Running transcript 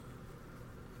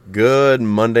Good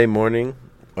Monday morning,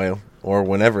 well, or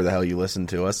whenever the hell you listen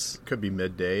to us. Could be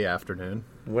midday, afternoon.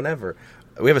 Whenever.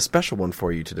 We have a special one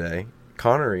for you today.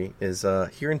 Connery is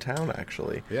here in town,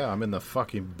 actually. Yeah, I'm in the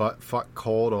fucking butt-fuck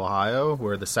cold Ohio,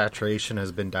 where the saturation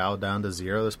has been dialed down to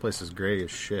 0. This place is gray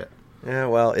as shit. Yeah,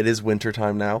 well, it is winter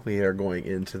time now. We are going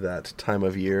into that time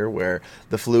of year where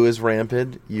the flu is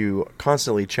rampant. You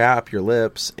constantly chap your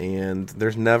lips, and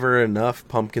there's never enough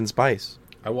pumpkin spice.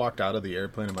 I walked out of the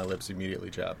airplane and my lips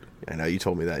immediately chapped. I know, you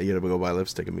told me that. You gotta go buy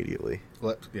lipstick immediately.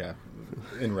 Yeah,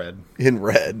 in red. In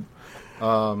red.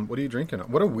 What are you drinking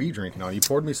on? What are we drinking on? You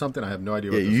poured me something, I have no idea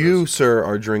what this is. You, sir,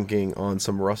 are drinking on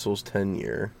some Russell's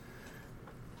 10-year.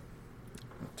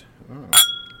 Oh.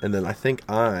 And then I think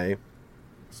It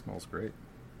smells great.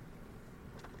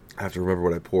 I have to remember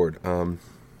what I poured.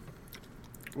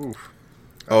 Oof.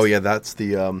 Oh, yeah, that's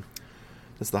the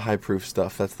high proof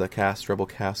stuff. That's the rebel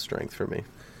cast strength for me.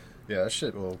 Yeah, that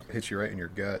shit will hit you right in your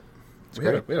gut. We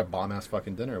great. had a bomb-ass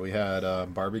fucking dinner. We had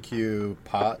barbecue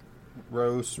pot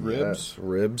roast ribs. Yes,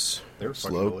 ribs. They were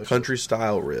fucking slow delicious.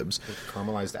 country-style ribs. With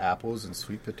caramelized apples and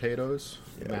sweet potatoes.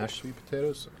 Yeah. Mashed sweet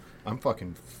potatoes. I'm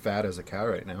fucking fat as a cow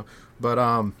right now.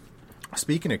 But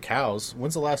speaking of cows,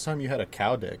 when's the last time you had a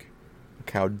cow dick?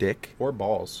 Cow dick? Or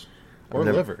balls? Or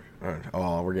liver?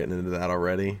 Oh, we're getting into that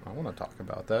already. I want to talk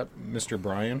about that. Mr.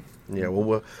 Brian? Yeah,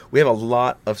 well, we have a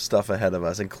lot of stuff ahead of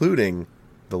us, including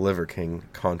the Liver King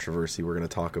controversy we're going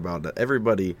to talk about. That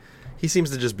everybody, he seems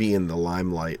to just be in the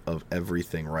limelight of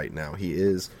everything right now. He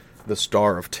is the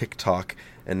star of TikTok,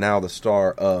 and now the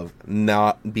star of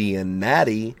Not Being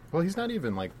Natty. Well, he's not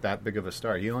even, like, that big of a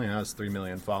star. He only has 3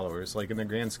 million followers. Like, in the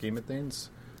grand scheme of things,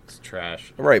 it's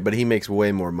trash. Right, but he makes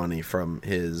way more money from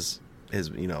his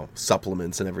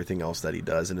supplements and everything else that he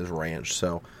does in his ranch.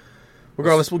 So,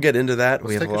 regardless, we'll get into that.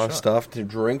 We have a lot of stuff to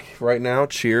drink right now.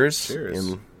 Cheers. Cheers.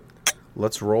 And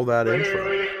let's roll that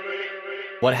intro.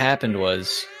 What happened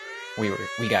was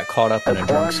we got caught up in a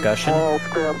drunk discussion,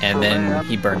 and then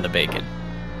he burned the bacon.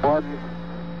 One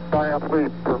giant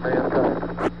leap for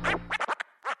mankind.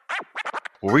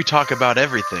 Where we talk about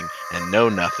everything and know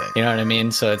nothing. You know what I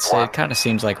mean? So it kind of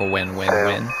seems like a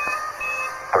win-win-win.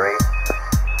 3.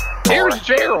 Here's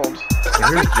Gerald.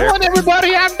 Telling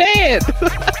everybody I'm dead.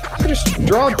 Just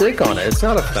draw a dick on it. It's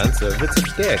not offensive. It's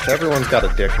a dick. Everyone's got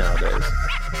a dick nowadays.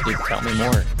 Dude, tell me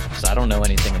more, because I don't know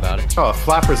anything about it. Oh, a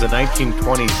flapper's a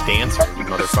 1920s dancer, you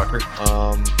motherfucker.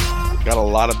 Got a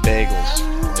lot of bagels.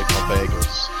 I like my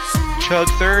bagels. Chug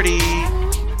 30.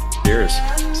 Cheers.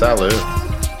 Salud.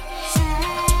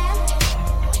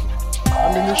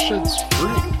 I mean, this shit's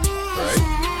free,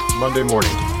 right? Monday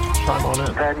morning. Time on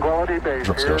in. Tranquility Base.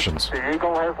 Drunk discussions. The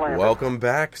Eagle has landed. Welcome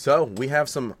back. So, we have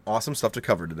some awesome stuff to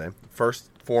cover today. First,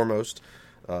 foremost,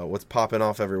 what's popping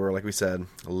off everywhere, like we said,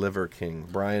 Liver King.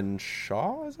 Brian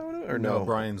Shaw, is that what it is? Or no?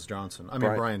 Brian Johnson.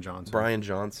 Brian Johnson. Brian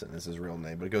Johnson is his real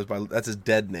name, but it goes by, that's his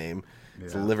dead name.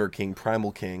 It's Yeah. Liver King,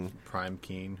 Primal King. Prime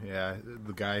King, yeah.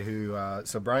 The guy who...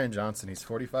 so Brian Johnson, he's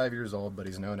 45 years old, but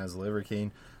he's known as Liver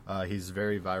King. He's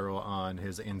very viral on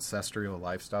his ancestral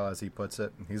lifestyle, as he puts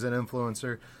it. He's an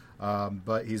influencer,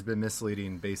 but he's been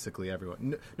misleading basically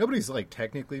everyone. Nobody's, like,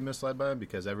 technically misled by him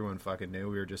because everyone fucking knew.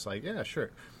 We were just like, yeah,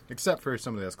 sure. Except for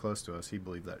somebody that's close to us. He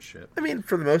believed that shit. I mean,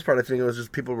 for the most part, I think it was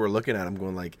just people were looking at him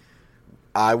going like,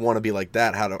 I want to be like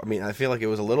that. I feel like it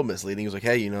was a little misleading. He was like,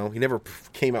 hey, he never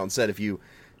came out and said if you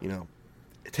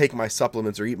take my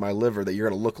supplements or eat my liver that you're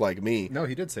going to look like me. No,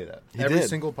 he did say that. He Every did.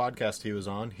 single podcast he was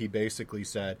on, he basically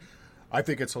said, I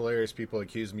think it's hilarious people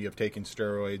accuse me of taking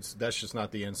steroids. That's just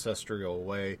not the ancestral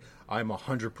way. I'm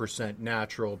 100%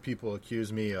 natural. People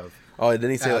accuse me of Oh,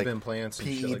 didn't he say like implants and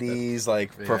shit like that. PEDs,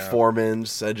 like Yeah.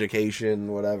 performance,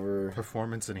 education, whatever?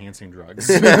 Performance-enhancing drugs.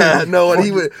 No,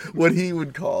 what he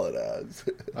would call it as.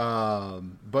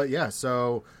 But yeah,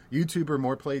 so YouTuber,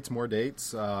 more plates, more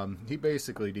dates. He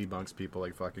basically debunks people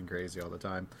like fucking crazy all the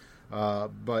time.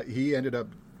 But he ended up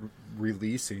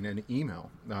releasing an email.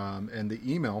 And the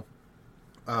email,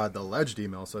 the alleged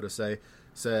email, so to say,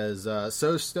 says,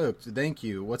 so stoked. Thank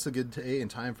you. What's a good day and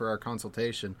time for our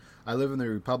consultation? I live in the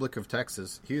Republic of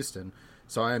Texas, Houston.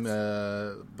 So I'm,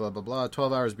 blah, blah, blah,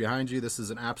 12 hours behind you. This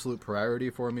is an absolute priority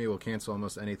for me. We'll cancel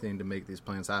almost anything to make these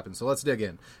plans happen. So let's dig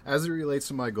in. As it relates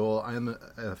to my goal, I am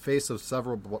a face of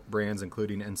several brands,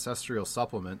 including ancestral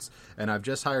supplements, and I've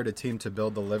just hired a team to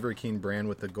build the Liver King brand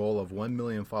with the goal of 1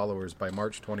 million followers by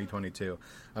March 2022.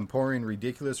 I'm pouring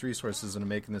ridiculous resources into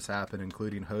making this happen,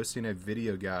 including hosting a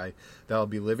video guy that will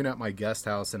be living at my guest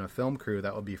house and a film crew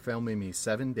that will be filming me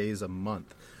 7 days a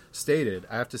month. Stated,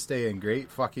 I have to stay in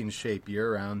great fucking shape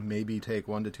year-round, maybe take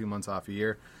 1 to 2 months off a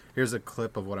year. Here's a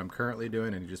clip of what I'm currently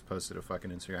doing, and he just posted a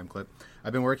fucking Instagram clip.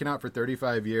 I've been working out for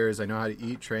 35 years. I know how to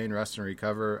eat, train, rest, and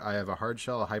recover. I have a hard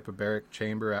shell, a hyperbaric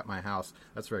chamber at my house.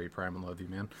 That's very primal of you,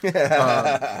 man.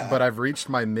 But I've reached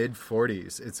my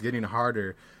mid-40s. It's getting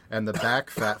harder, and the back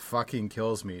fat fucking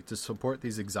kills me. To support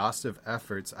these exhaustive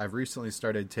efforts, I've recently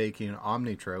started taking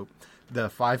Omnitrope, the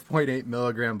 5.8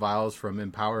 milligram vials from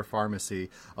Empower Pharmacy,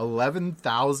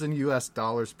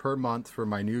 $11,000 per month for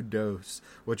my new dose,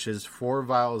 which is 4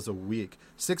 vials a week,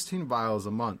 16 vials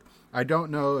a month. I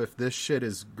don't know if this shit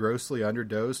is grossly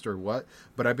underdosed or what,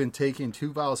 but I've been taking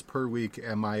 2 vials per week,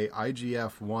 and my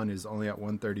IGF-1 is only at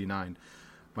 139.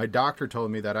 My doctor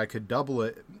told me that I could double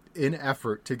it in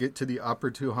effort to get to the upper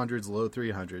 200s, low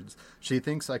 300s. She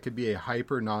thinks I could be a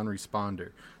hyper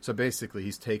non-responder. So basically,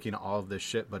 he's taking all of this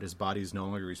shit, but his body's no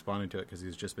longer responding to it because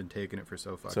he's just been taking it for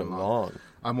so fucking long.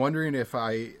 I'm wondering if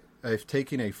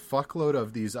taking a fuckload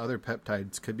of these other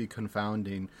peptides could be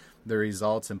confounding the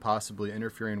results and possibly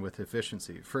interfering with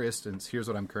efficiency. For instance, here's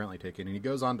what I'm currently taking. And he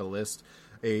goes on to list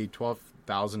a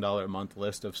 $12,000 a month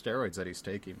list of steroids that he's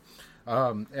taking.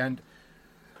 And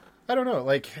I don't know,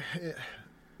 like,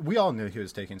 we all knew he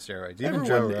was taking steroids. Even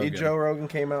Joe Rogan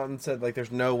came out and said, like,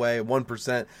 there's no way,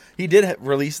 1%. He did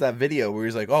release that video where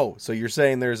he's like, oh, so you're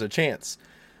saying there's a chance.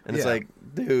 And it's like,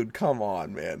 dude, come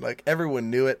on, man. Like, everyone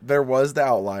knew it. There was the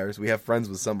outliers. We have friends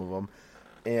with some of them.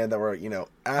 And that were,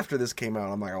 after this came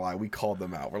out, I'm not gonna lie, we called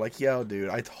them out. We're like, yo, dude,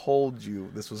 I told you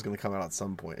this was gonna come out at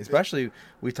some point. Especially,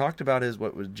 we talked about his,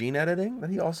 gene editing that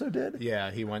he also did?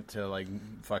 Yeah, he went to, like,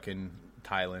 fucking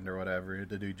Thailand or whatever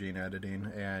to do gene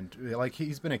editing, and like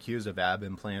he's been accused of ab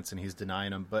implants and he's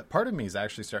denying them, but part of me is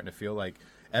actually starting to feel like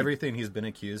everything he's been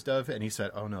accused of, and he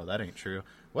said, oh no, that ain't true.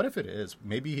 What if it is?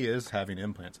 Maybe he is having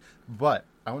implants. But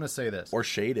I want to say this, or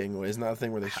shading. Isn't that a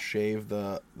thing where they shave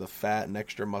the fat and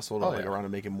extra muscle to around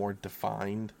and make it more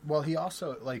defined? Well, he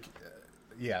also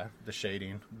the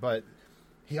shading, but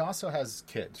he also has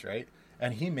kids, right?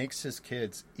 And he makes his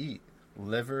kids eat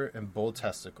liver and bull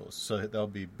testicles so they'll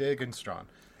be big and strong.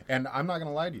 And I'm not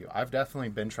gonna lie to you, I've definitely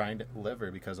been trying to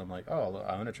liver because I'm like, oh,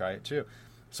 I want to try it too.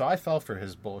 So I fell for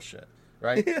his bullshit,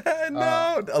 right?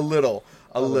 A little,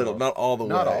 not all the way.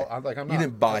 Not all. I'm not. You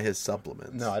didn't buy his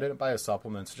supplements. No, I didn't buy his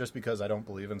supplements just because I don't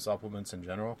believe in supplements in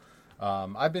general.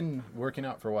 I've been working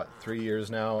out for 3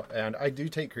 years now, and I do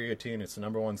take creatine. It's the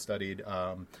number one studied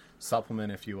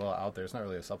supplement, if you will, out there. It's not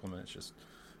really a supplement. It's just,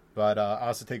 but I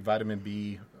also take vitamin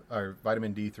B or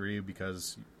vitamin D3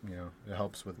 because it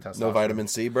helps with testosterone. No vitamin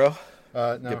C, bro.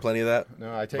 No. Get plenty of that.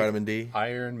 No, I take vitamin D,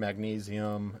 iron,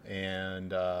 magnesium,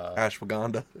 and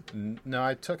ashwagandha. No,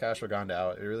 I took ashwagandha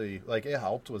out. It really it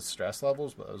helped with stress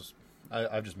levels, but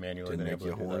I've just manually been able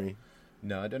to do horny. That.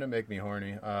 No, it didn't make me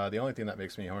horny. The only thing that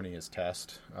makes me horny is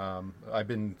test. I've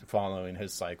been following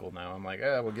his cycle now. I'm like,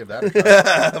 we'll give that a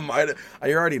try.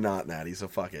 You're already not, Natty, so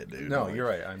fuck it, dude. No, you're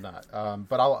right. I'm not.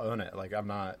 But I'll own it. Like, I'm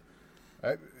not.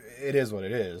 It is what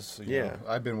it is. You know,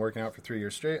 I've been working out for 3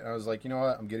 years straight. And I was like, you know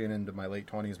what? I'm getting into my late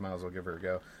 20s. Might as well give her a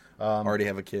go. Already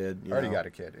have a kid. Already got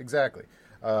a kid. Exactly.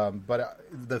 But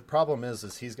the problem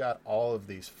is he's got all of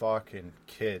these fucking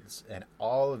kids and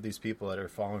all of these people that are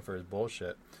falling for his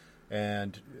bullshit.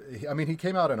 And, he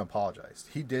came out and apologized.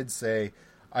 He did say,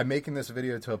 I'm making this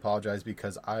video to apologize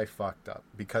because I fucked up,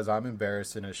 because I'm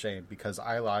embarrassed and ashamed, because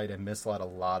I lied and misled a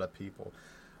lot of people.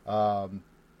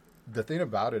 The thing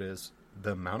about it is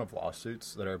the amount of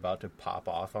lawsuits that are about to pop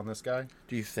off on this guy.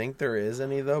 Do you think there is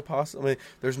any, though, possibly?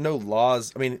 There's no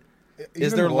laws.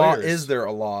 Is there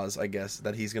a laws, I guess,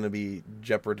 that he's going to be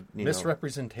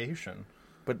misrepresentation.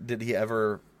 But did he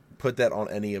ever put that on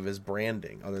any of his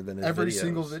branding other than his Every videos?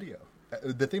 Single video.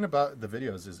 The thing about the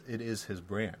videos is it is his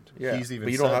brand. Yeah, He's even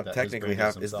but you don't said have that technically his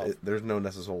have. himself. There's no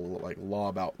necessary law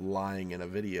about lying in a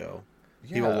video.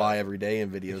 Yeah. People lie every day in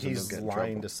videos. He's and don't get in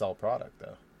lying trouble. to sell product,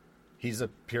 though. He's a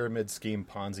pyramid scheme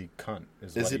Ponzi cunt.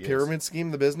 Is it pyramid scheme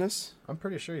the business? I'm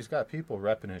pretty sure he's got people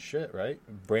repping his shit, right?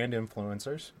 Brand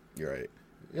influencers. You're right.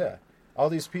 Yeah. All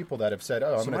these people that have said,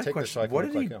 I'm going to take this so I can what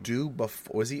look did like he him. do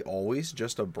before? Was he always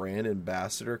just a brand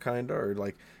ambassador kind of?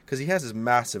 Or because he has his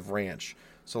massive ranch.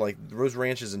 So those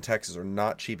ranches in Texas are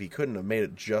not cheap. He couldn't have made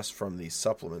it just from these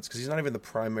supplements because he's not even the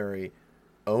primary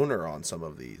owner on some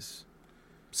of these.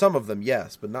 Some of them,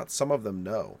 yes, but not some of them,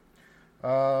 no.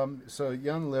 So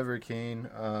young Liver King,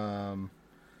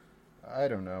 I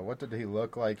don't know. What did he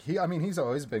look like? He's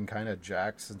always been kind of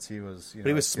jacked since he was, But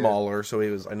he was smaller, so he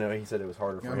was, I know he said it was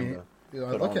harder for him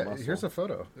to look at, here's a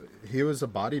photo. He was a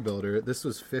bodybuilder. This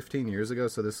was 15 years ago,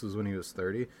 so this was when he was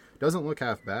 30. Doesn't look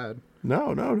half bad.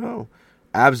 No.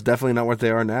 Abs definitely not what they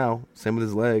are now. Same with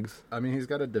his legs. He's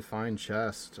got a defined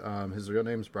chest. His real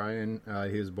name's Brian.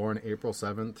 He was born April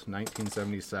 7th,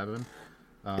 1977.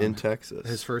 in Texas.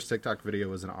 His first TikTok video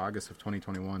was in August of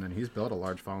 2021, and he's built a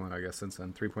large following, I guess, since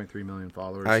then. 3.3 million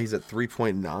followers. He's at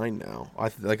 3.9 now.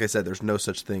 Like I said, there's no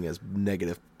such thing as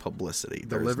negative publicity.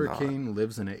 The Liver King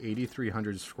lives in an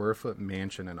 8,300 square foot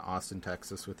mansion in Austin,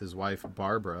 Texas, with his wife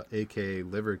Barbara, aka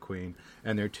Liver Queen,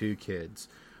 and their 2 kids.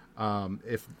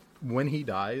 When he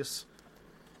dies,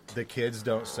 the kids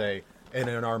don't say, "And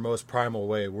in our most primal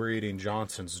way, we're eating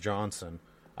Johnson's Johnson,"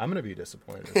 I'm gonna be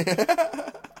disappointed.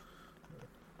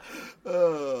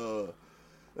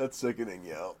 That's sickening,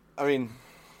 yo. I mean,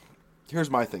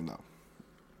 here's my thing, though.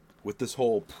 With this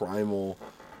whole primal,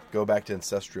 go back to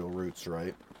ancestral roots,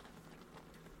 right?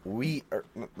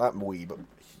 Not we, but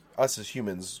us as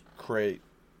humans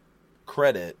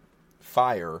credit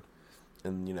fire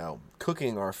and,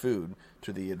 cooking our food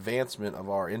to the advancement of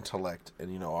our intellect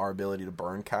and, our ability to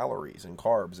burn calories and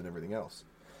carbs and everything else.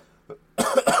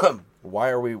 Why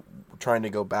are we trying to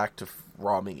go back to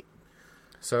raw meat?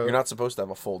 So you're not supposed to have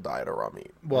a full diet of raw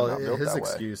meat. Well, his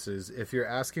excuse is, if you're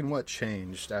asking what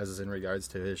changed as in regards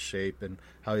to his shape and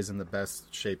how he's in the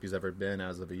best shape he's ever been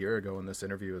as of a year ago when this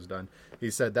interview was done, he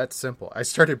said, "That's simple. I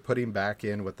started putting back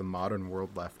in what the modern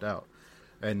world left out."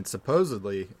 And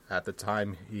supposedly, at the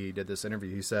time he did this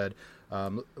interview, he said,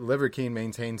 Liver King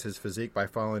maintains his physique by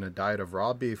following a diet of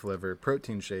raw beef liver,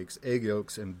 protein shakes, egg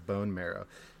yolks, and bone marrow.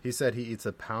 He said he eats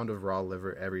a pound of raw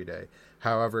liver every day.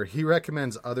 However, he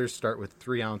recommends others start with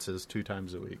 3 ounces 2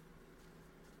 times a week.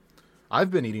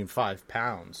 I've been eating 5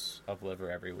 pounds of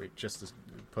liver every week just to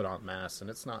put on mass,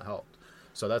 and it's not helped.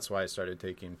 So that's why I started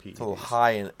taking PEDs. It's a little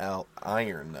high in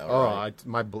iron, though. Oh, right?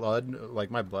 my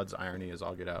blood's irony is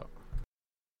all get out.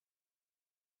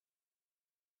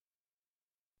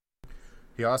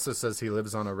 He also says he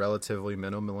lives on a relatively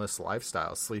minimalist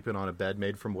lifestyle, sleeping on a bed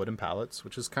made from wooden pallets,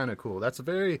 which is kind of cool. That's a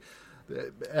very...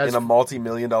 in a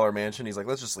multi-million-dollar mansion, he's like,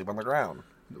 let's just sleep on the ground.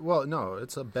 Well, no,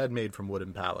 it's a bed made from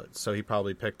wooden pallets. So he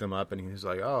probably picked them up and he's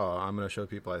like, "Oh, I'm going to show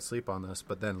people I sleep on this,"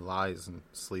 but then lies and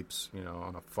sleeps,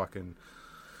 on a fucking...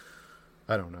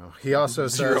 I don't know. He also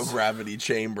says... Zero gravity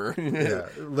chamber. Yeah.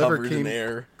 Liver King in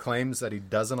air. claims that he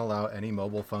doesn't allow any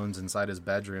mobile phones inside his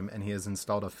bedroom, and he has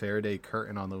installed a Faraday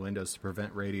curtain on the windows to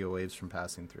prevent radio waves from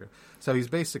passing through. So he's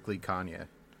basically Kanye.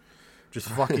 Just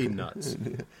fucking nuts.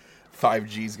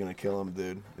 5G's gonna kill him,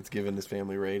 dude. It's giving his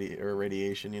family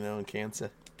radiation, and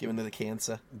cancer. Giving to the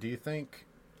cancer. Do you think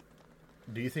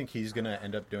he's gonna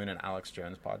end up doing an Alex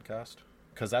Jones podcast?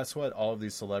 Because that's what all of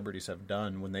these celebrities have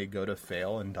done when they go to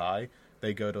fail and die.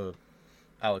 They go to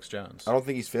Alex Jones. I don't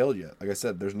think he's failed yet. Like I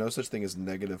said, there's no such thing as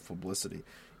negative publicity.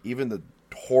 Even the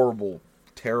horrible,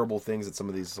 terrible things that some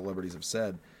of these celebrities have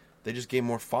said, they just gain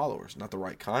more followers. Not the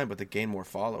right kind, but they gain more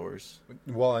followers.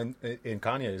 Well, in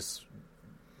Kanye's,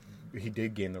 he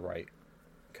did gain the right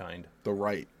kind. The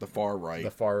far right.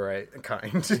 The far right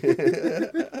kind.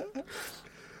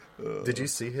 Did you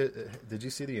see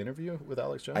the interview with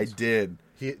Alex Jones? I did.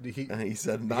 He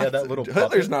said, that little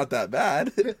Hitler's not that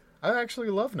bad. I actually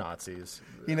love Nazis.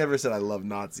 He never said I love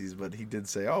Nazis, but he did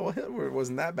say, "Oh, well, Hitler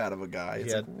wasn't that bad of a guy."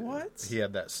 It's what? He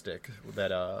had that stick with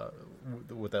that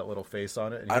little face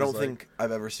on it. And I don't think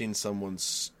I've ever seen someone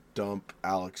stump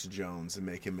Alex Jones and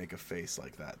make him make a face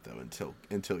like that though.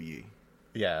 Until ye.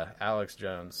 Yeah, Alex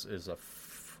Jones is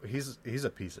he's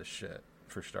a piece of shit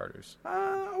for starters.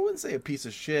 I wouldn't say a piece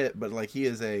of shit, but like he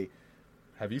is a.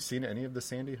 Have you seen any of the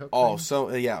Sandy Hook? Oh, things?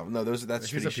 So yeah, no, that's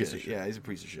he's a piece shit. of shit. Yeah, he's a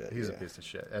piece of shit. He's a piece of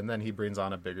shit, and then he brings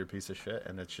on a bigger piece of shit,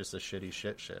 and it's just a shitty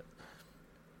shit.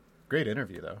 Great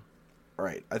interview though.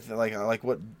 Right, I like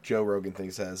what Joe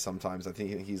Rogan says sometimes. I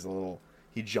think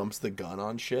he jumps the gun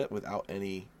on shit without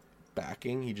any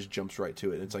backing. He just jumps right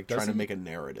to it. It's like trying to make a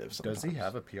narrative. Sometimes. Does he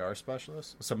have a PR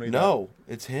specialist? No,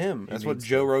 it's him. That's what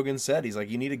Joe Rogan said. He's like,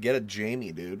 you need to get a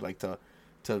Jamie, dude,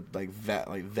 to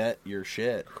vet your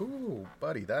shit. Cool,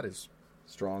 buddy. That is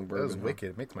strong bourbon. That is wicked.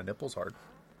 It makes my nipples hard.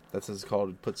 That's what it's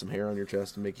called. Put some hair on your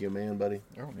chest and make you a man, buddy.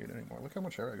 I don't need it anymore. Look how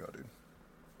much hair I got, dude.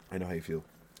 I know how you feel.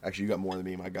 Actually, you got more than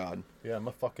me. My God. Yeah, I'm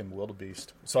a fucking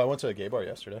wildebeest. So I went to a gay bar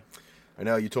yesterday. I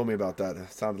know you told me about that.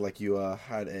 It sounded like you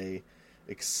had a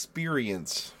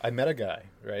experience. I met a guy,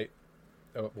 right?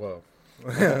 Oh, whoa.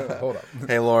 Hold up.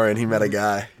 Hey, Lauren, he met a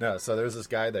guy. No, so there's this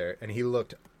guy there, and he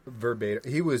looked verbatim.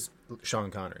 He was Sean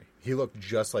Connery. He looked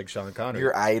just like Sean Connery.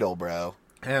 Your idol, bro.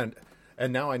 And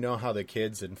now I know how the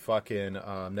kids in fucking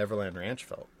Neverland Ranch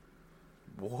felt.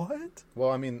 What?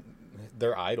 Well, I mean,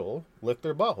 their idol licked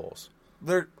their buttholes.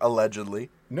 They're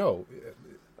allegedly. No.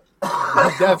 He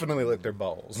definitely licked their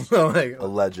buttholes. Like,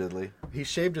 allegedly. He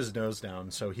shaved his nose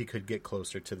down so he could get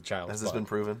closer to the child's Has this butt. been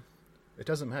proven? It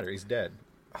doesn't matter. He's dead.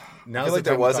 Now's I feel like the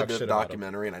there time to was a talk bit shit about 'em.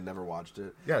 documentary, and I never watched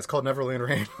it. Yeah, it's called Neverland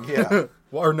Rain. Yeah.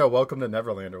 Well, or no, Welcome to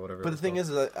Neverland or whatever. But the thing is,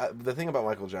 the thing about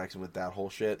Michael Jackson with that whole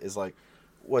shit is like,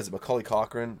 was it Macaulay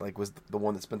Culkin? Like, was the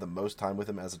one that spent the most time with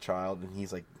him as a child, and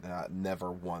he's like,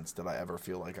 never once did I ever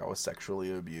feel like I was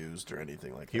sexually abused or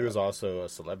anything like that. he was also a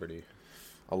celebrity.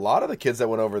 A lot of the kids that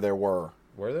went over there were.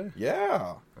 Were they?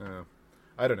 Yeah.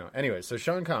 I don't know. Anyway, so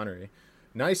Sean Connery,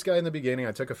 nice guy in the beginning.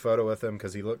 I took a photo with him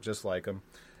because he looked just like him.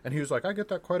 And he was like, I get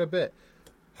that quite a bit.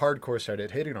 Hardcore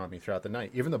started hitting on me throughout the night.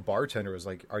 Even the bartender was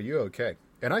like, are you okay?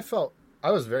 And I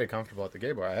was very comfortable at the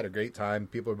gay bar. I had a great time.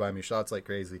 People were buying me shots like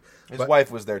crazy. His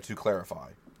wife was there to clarify.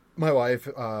 My wife,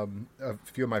 a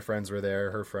few of my friends were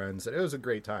there, her friends. It was a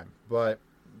great time. But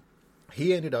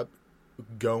he ended up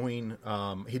going,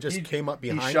 he came up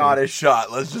behind me. He shot his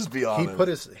shot, let's just be honest. He put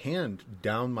his hand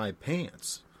down my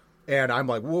pants. And I'm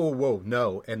like, whoa,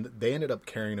 no. And they ended up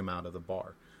carrying him out of the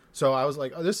bar. So I was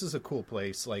like, oh, this is a cool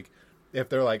place. Like, if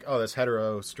they're like, oh, this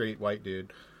hetero, straight, white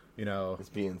dude, you know. It's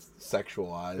being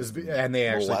sexualized. And they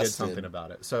actually molested. did something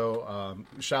about it. So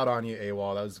shout on you,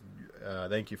 AWOL. That was,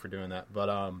 thank you for doing that.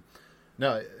 But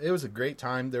no, it was a great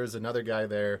time. There was another guy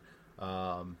there.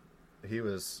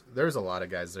 There's a lot of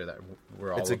guys there that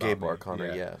were all It's a gay about bar, me. Connor,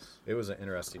 Yeah. yes. It was an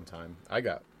interesting time. I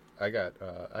had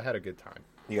a good time.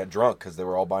 You got drunk because they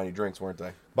were all buying you drinks, weren't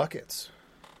they? Buckets.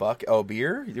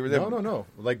 Beer? You were there? No.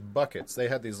 Like buckets. They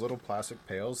had these little plastic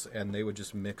pails, and they would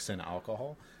just mix in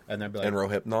alcohol, and they'd be like, And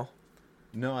Rohypnol?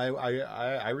 No,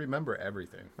 I remember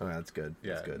everything. Oh, that's good.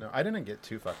 Yeah, That's good. no, I didn't get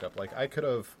too fucked up. Like I could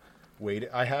have waited.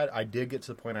 I did get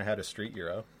to the point I had a street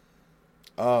Euro.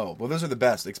 Oh, well, those are the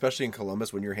best, especially in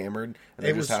Columbus when you're hammered. And It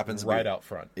just was happens to right be... out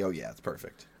front. Oh, yeah, it's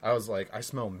perfect. I was like, I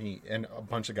smell meat, and a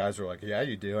bunch of guys were like, "Yeah,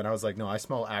 you do," and I was like, "No, I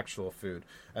smell actual food,"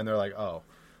 and they're like, "Oh."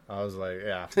 I was like,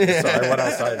 yeah. So I went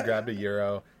outside, grabbed a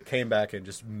Euro, came back, and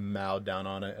just mowed down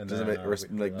on it. And Does then,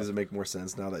 it make more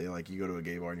sense now that you go to a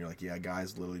gay bar and you're like, yeah,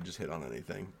 guys literally just hit on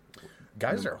anything?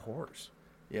 guys are whores.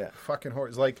 Yeah. Fucking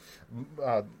whores. Like,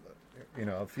 a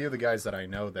few of the guys that I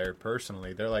know there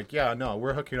personally, they're like, yeah, no,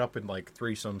 we're hooking up in like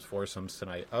threesomes, foursomes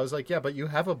tonight. I was like, yeah, but you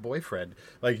have a boyfriend.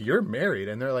 Like, you're married.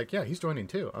 And they're like, yeah, he's joining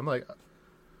too. I'm like,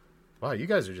 wow, you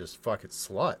guys are just fucking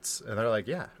sluts. And they're like,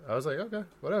 yeah. I was like, okay,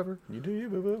 whatever. You do you,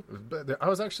 boo-boo. But I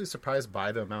was actually surprised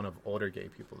by the amount of older gay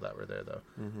people that were there, though.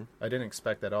 Mm-hmm. I didn't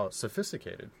expect that. All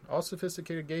sophisticated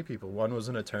gay people. One was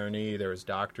an attorney. There was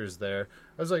doctors there.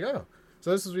 I was like, oh, so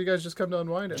this is where you guys just come to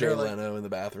unwind? And Jay they're like, Leno in the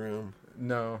bathroom.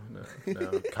 no.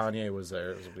 Kanye was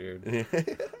there. It was weird.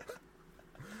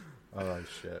 Oh,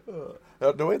 shit.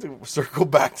 No, we have to circle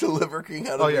back to Liver King.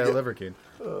 Oh, yeah, Liver King.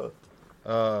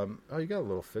 Oh, you got a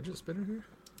little fidget spinner here?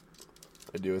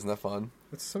 I do. Isn't that fun?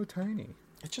 It's so tiny.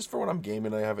 It's just for when I'm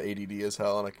gaming. I have ADD as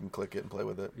hell, and I can click it and play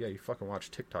with it. Yeah, you fucking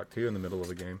watch TikTok, too, in the middle of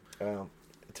a game.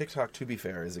 TikTok, to be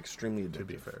fair, is extremely addictive. To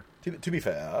be fair. To be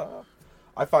fair,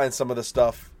 I find some of the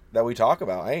stuff that we talk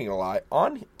about, I ain't gonna lie,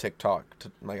 on TikTok.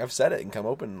 I've said it and come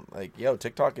open. Like, yo,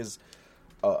 TikTok is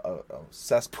a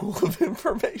cesspool of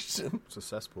information. It's a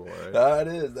cesspool, right?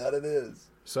 That it is.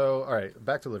 So, all right,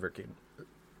 back to Liver King.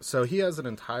 So he has an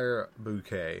entire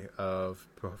bouquet of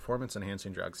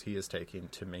performance-enhancing drugs he is taking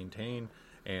to maintain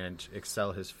and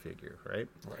excel his figure, right?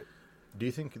 Right. Do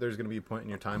you think there's going to be a point in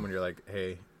your time when you're like,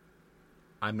 hey,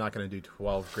 I'm not going to do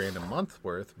 $12,000 a month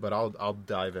worth, but I'll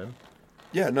dive in?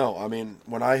 Yeah, no, I mean,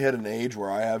 when I hit an age where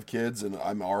I have kids and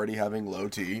I'm already having low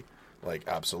T, like,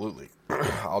 absolutely.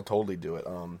 I'll totally do it.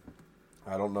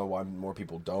 I don't know why more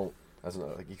people don't,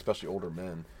 especially older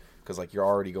men. Because, you're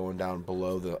already going down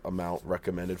below the amount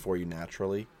recommended for you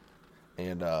naturally.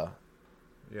 And I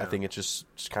think it's just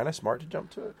kind of smart to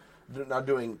jump to it. Not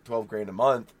doing $12,000 a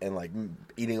month and,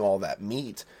 eating all that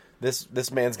meat.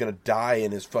 This man's going to die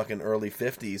in his fucking early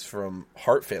 50s from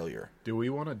heart failure. Do we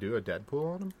want to do a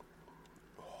Deadpool on him?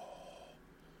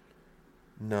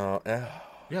 No. Yeah,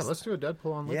 let's do a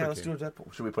Deadpool on Liver Yeah, let's King. do a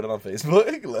Deadpool. Should we put it on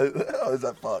Facebook? Oh, is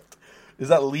that fucked? Is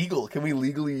that legal? Can we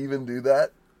legally even do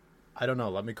that? I don't know.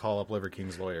 Let me call up Liver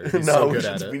King's lawyer. He's No, so we good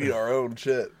at should. it. We need our own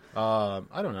shit. I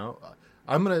don't know.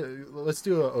 Let's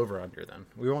do an over-under then.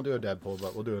 We won't do a Deadpool,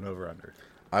 but we'll do an over-under.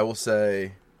 I will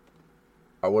say,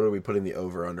 what are we putting the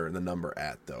over-under and the number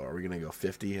at, though? Are we going to go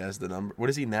 50 as the number? What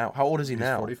is he now? How old is he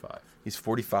now? 45. He's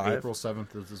 45? April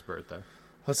 7th is his birthday.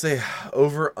 Let's say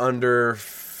over-under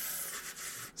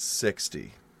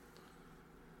 60.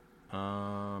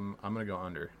 I'm going to go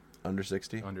under. Under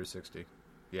 60? Under 60.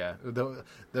 Yeah.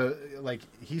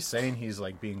 He's saying he's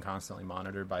being constantly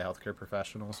monitored by healthcare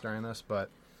professionals during this, but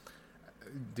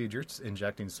dude, you're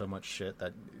injecting so much shit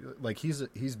that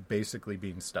he's basically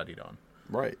being studied on.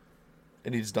 Right.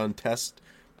 And he's done tests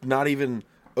not even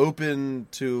open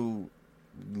to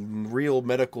real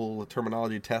medical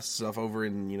terminology test stuff over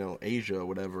in Asia or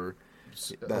whatever.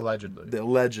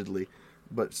 Allegedly,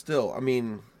 but still, I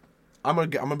mean, I'm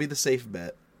gonna be the safe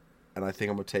bet, and I think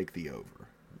I'm gonna take the over.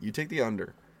 You take the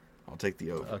under, I'll take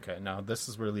the over. Okay, now this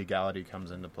is where legality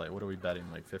comes into play. What are we betting?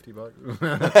 Like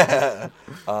 $50?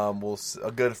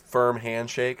 A good firm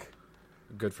handshake.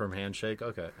 Good firm handshake.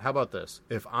 Okay, how about this?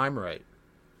 If I'm right,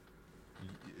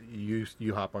 you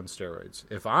hop on steroids.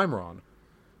 If I'm wrong,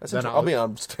 then I'll be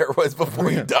on steroids before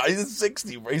he dies. He's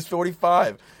 60. He's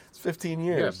 45. It's 15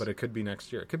 years. Yeah, but it could be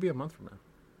next year. It could be a month from now.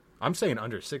 I'm saying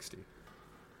under 60.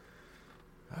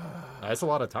 That's a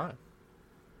lot of time.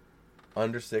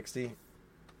 Under 60?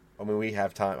 I mean, we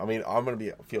have time. I mean, I'm going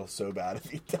to feel so bad if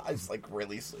he dies, like,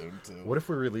 really soon, too. What if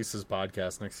we release his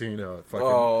podcast next thing you know,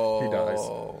 he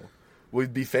dies?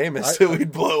 We'd be famous, so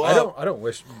we'd blow up. I don't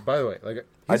wish... By the way, like,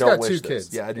 he's got 2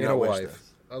 kids. Yeah, I do and not a wish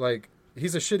wife. this. Like,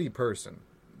 he's a shitty person.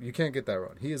 You can't get that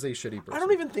wrong. He is a shitty person. I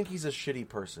don't even think he's a shitty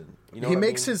person. You know he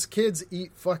makes his kids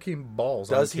eat fucking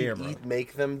balls on camera. Does he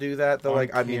make them do that, though? On like,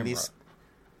 I camera. mean,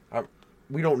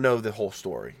 we don't know the whole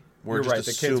story. We're You're just right.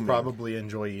 assuming. The kids probably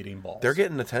enjoy eating balls. They're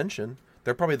getting attention.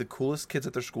 They're probably the coolest kids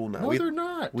at their school now. No, they're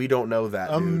not. We don't know that.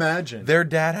 Dude. Imagine. Their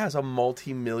dad has a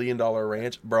multi-million-dollar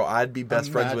ranch. Bro, I'd be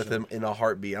best friends with him in a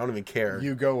heartbeat. I don't even care.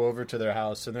 You go over to their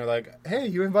house and they're like, hey,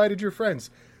 you invited your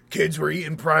friends. Kids, we're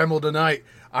eating Primal tonight.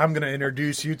 I'm going to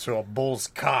introduce you to a bull's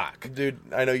cock. Dude,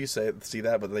 I know you see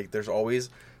that, but like, there's always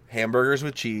hamburgers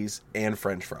with cheese and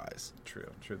french fries.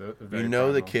 True. You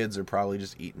know the kids are probably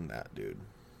just eating that, dude.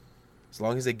 As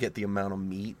long as they get the amount of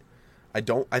meat. I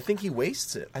think he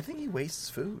wastes it. I think he wastes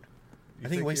food. I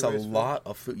think he wastes a lot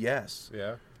of food. Yes.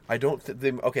 Yeah. I don't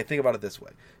okay, think about it this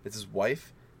way. It's his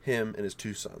wife, him, and his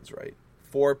 2 sons, right?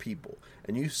 4 people.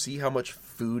 And you see how much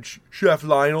food Chef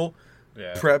Lionel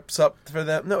preps up for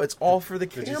them? No, it's all for the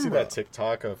camera. Did you see that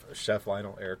TikTok of Chef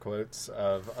Lionel air quotes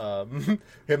of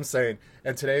him saying,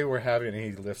 and today we're having, and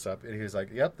he lifts up, and he's like,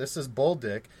 yep, this is bull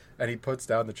dick. And he puts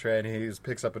down the tray, and he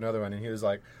picks up another one, and he was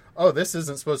like, oh, this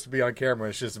isn't supposed to be on camera.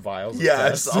 It's just vials of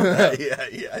tests. I saw that.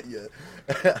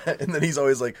 Yeah. And then he's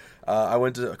always like, I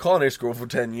went to culinary school for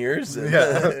 10 years.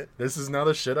 Yeah. This is now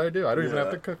the shit I do. I don't even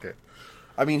have to cook it.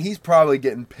 I mean, he's probably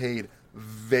getting paid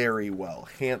very well,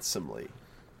 handsomely.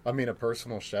 I mean, a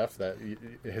personal chef that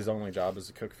his only job is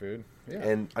to cook food. Yeah.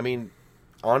 And, I mean,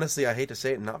 honestly, I hate to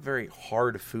say it, not very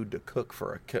hard food to cook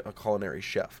for a culinary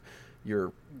chef.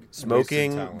 You're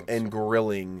smoking and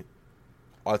grilling.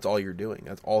 That's all you're doing.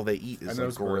 That's all they eat is and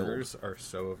those grilled. burgers are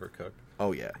so overcooked.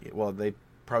 Oh, yeah. Well, they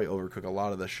probably overcook a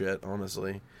lot of the shit,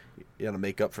 honestly. You gotta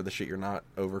make up for the shit you're not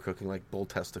overcooking, like bull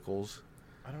testicles.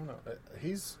 I don't know.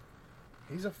 He's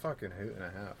a fucking hoot and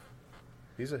a half.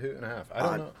 He's a hoot and a half. I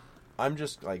don't know. I'm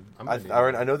just like...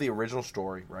 I know the original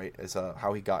story, right, is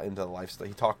how he got into the lifestyle.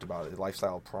 He talked about it. The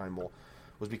lifestyle of Primal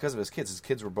was because of his kids. His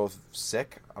kids were both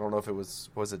sick. I don't know if it was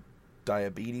it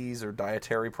diabetes or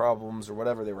dietary problems or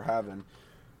whatever they were having.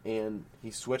 And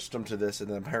he switched them to this, and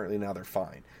then apparently now they're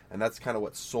fine. And that's kind of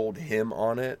what sold him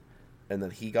on it. And then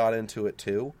he got into it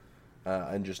too,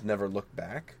 and just never looked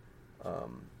back.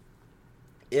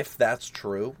 If that's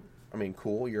true, I mean,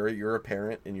 cool. You're a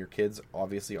parent, and your kids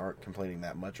obviously aren't complaining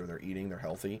that much, or they're eating, they're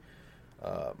healthy,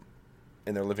 and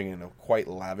they're living in a quite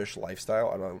lavish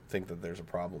lifestyle. I don't think that there's a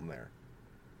problem there.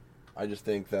 I just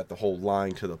think that the whole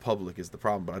lying to the public is the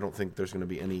problem, but I don't think there's going to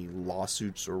be any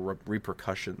lawsuits or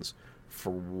repercussions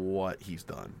for what he's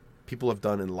done. People have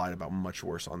done and lied about much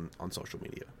worse on social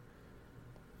media.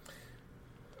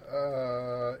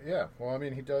 Yeah. Well, I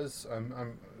mean, he does.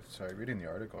 I'm sorry, reading the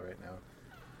article right now.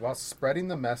 While spreading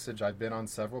the message, I've been on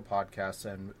several podcasts,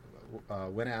 and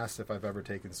when asked if I've ever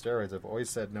taken steroids, I've always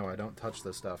said no. I don't touch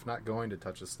this stuff. Not going to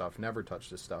touch this stuff. Never touch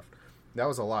this stuff. That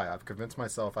was a lie. I've convinced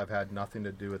myself I've had nothing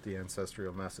to do with the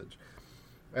ancestral message.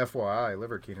 FYI,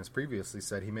 Liver King has previously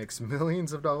said he makes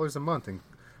millions of dollars a month,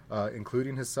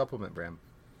 including his supplement brand.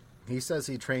 He says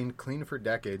he trained clean for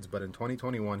decades, but in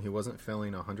 2021 he wasn't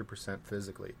feeling 100%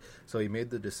 physically, so he made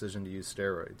the decision to use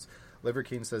steroids. Liver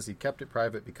King says he kept it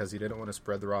private because he didn't want to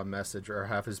spread the wrong message or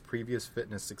have his previous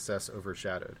fitness success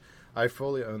overshadowed. I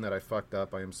fully own that I fucked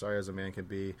up. I am sorry as a man can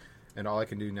be, and all I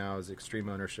can do now is extreme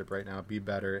ownership right now, be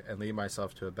better, and lead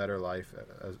myself to a better life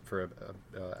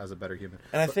as a better human.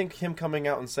 And I think him coming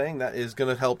out and saying that is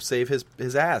going to help save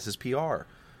his ass, his PR.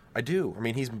 I do. I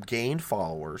mean, he's gained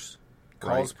followers.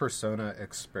 Calls persona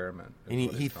experiment. And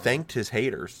he thanked his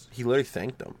haters. He literally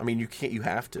thanked them. I mean, you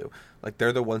have to. Like,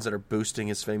 they're the ones that are boosting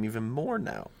his fame even more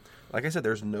now. Like I said,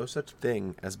 there's no such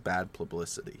thing as bad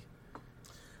publicity.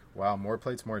 Wow, More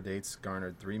Plates, More Dates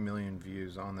garnered 3 million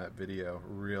views on that video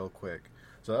real quick.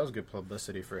 So that was good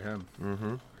publicity for him.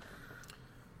 Mm-hmm.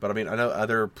 But I mean, I know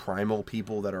other primal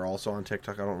people that are also on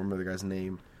TikTok. I don't remember the guy's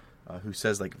name, who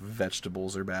says like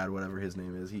vegetables are bad, whatever his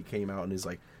name is. He came out and is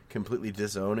like completely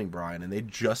disowning Brian, and they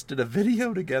just did a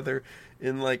video together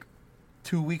in like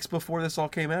 2 weeks before this all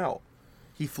came out.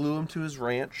 He flew him to his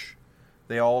ranch.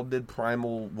 They all did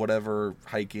primal whatever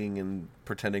hiking and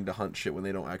pretending to hunt shit when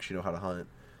they don't actually know how to hunt,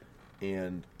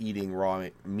 and eating raw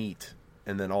meat.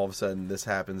 And then all of a sudden this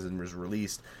happens and was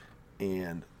released,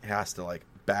 and has to like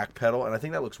backpedal. And I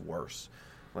think that looks worse.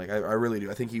 Like I really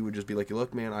do. I think he would just be like,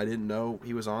 "Look, man, I didn't know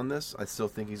he was on this. I still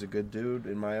think he's a good dude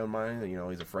in my own mind. You know,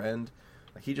 he's a friend."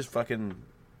 Like he just fucking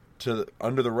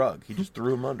under the rug. He just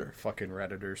threw him under. Fucking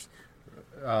Redditors.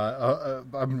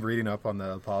 I'm reading up on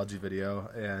the apology video,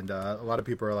 and a lot of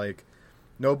people are like,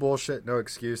 "No bullshit, no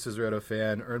excuses, Roto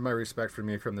fan. Earned my respect from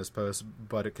me from this post,"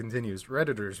 but it continues.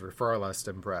 Redditors were far less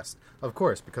impressed. Of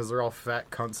course, because they're all fat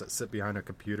cunts that sit behind a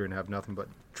computer and have nothing but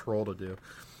troll to do.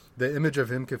 The image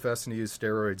of him confessing to use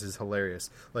steroids is hilarious,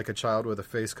 like a child with a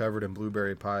face covered in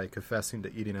blueberry pie confessing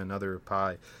to eating another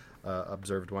pie,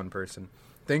 observed one person.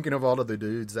 Thinking of all of the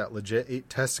dudes that legit ate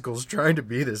testicles trying to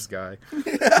be this guy.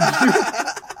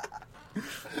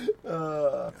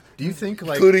 Do you think,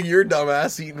 like... Including your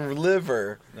dumbass eating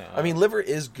liver. No. I mean, liver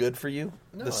is good for you.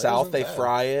 No, The it South, isn't they bad.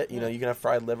 fry it. You know, you can have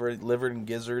fried liver and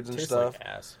gizzards and Tastes stuff. like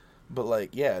ass. But, like,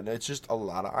 yeah, it's just a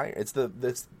lot of iron. It's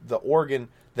the organ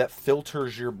that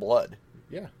filters your blood.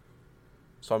 Yeah.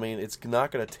 So, I mean, it's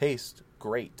not going to taste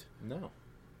great. No.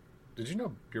 Did you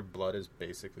know your blood is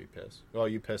basically piss? Well,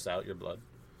 you piss out your blood.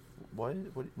 What?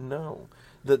 No.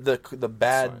 The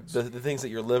bad... Science. The things that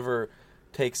your liver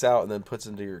takes out and then puts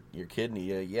into your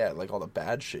kidney, yeah, like all the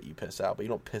bad shit you piss out, but you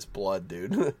don't piss blood,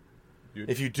 dude.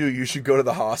 If you do, you should go to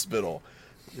the hospital.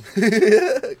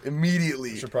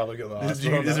 Immediately. You should probably go to the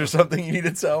hospital. Is there something you need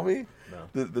to tell me?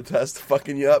 No. The test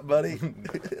fucking you up, buddy?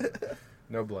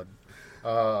 No blood.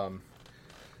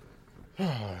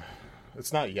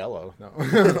 It's not yellow. No.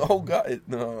 Oh, God.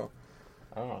 No.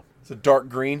 I don't know. It's a dark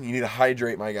green. You need to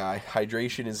hydrate, my guy.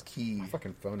 Hydration is key. My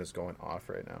fucking phone is going off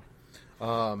right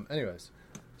now. Anyways.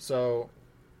 So...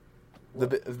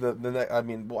 I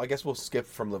mean, well, I guess we'll skip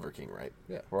from Liver King, right?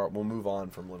 Yeah. We'll move on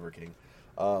from Liver King.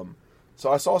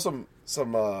 So I saw some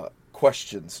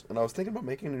questions, and I was thinking about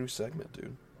making a new segment,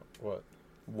 dude. What?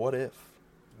 What if?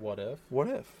 What if? What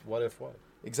if? What if what?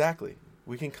 Exactly.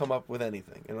 We can come up with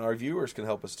anything, and our viewers can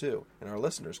help us too, and our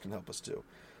listeners can help us too.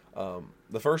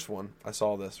 The first one, I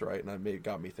saw this, right, and it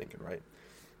got me thinking, right?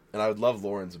 And I would love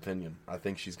Lauren's opinion. I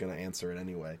think she's going to answer it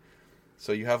anyway.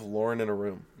 So you have Lauren in a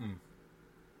room,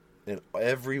 and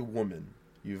every woman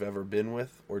you've ever been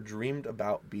with or dreamed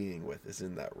about being with is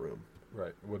in that room.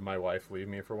 Right. Would my wife leave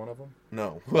me for one of them?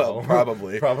 No. Well, Oh.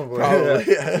 probably. Probably.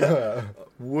 Yeah.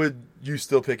 Would you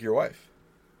still pick your wife?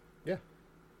 Yeah.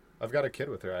 I've got a kid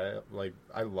with her.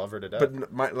 I love her to death.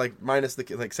 But minus the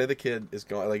kid. Like, say the kid is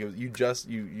going. Like, you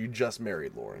just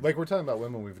married Lauren. Like, we're talking about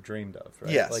women we've dreamed of,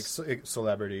 right? Yes. Like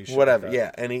celebrity. Shit Whatever. like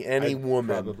that. Yeah. Any I'd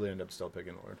woman. probably end up still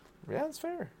picking Lauren. Yeah, that's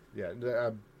fair. Yeah.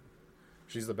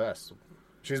 She's the best.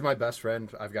 She's my best friend.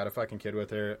 I've got a fucking kid with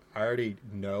her. I already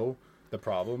know the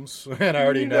problems, and I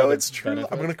already know it's the true.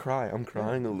 benefits. I'm gonna cry. I'm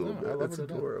crying a little No, I bit. love That's her to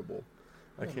death. adorable.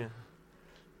 I can't.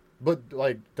 But,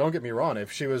 like, don't get me wrong. If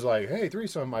she was like, "Hey,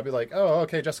 threesome," I'd be like, "Oh,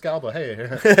 okay, Jessica Alba, hey."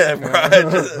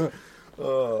 Right.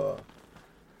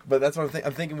 But that's what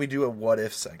I'm thinking we do a what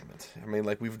if segment. I mean,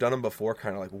 like, we've done them before,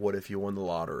 kind of like, what if you won the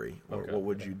lottery? Or Okay, what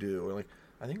would you do? Or like,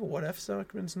 I think a what if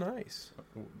segment's nice.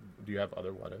 Do you have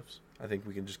other what ifs? I think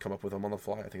we can just come up with them on the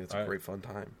fly. I think it's a All right. great fun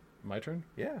time. My turn.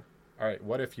 Yeah. All right.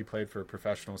 What if you played for a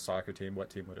professional soccer team?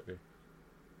 What team would it be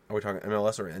Are we talking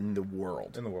MLS or in the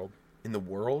world? in the world? In the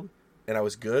world? And I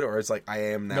was good? Or it's like, I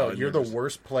am now? No, and you're the just-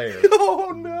 worst player,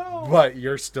 Oh, no. but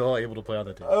you're still able to play on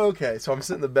the team. Okay, so I'm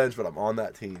sitting the bench, but I'm on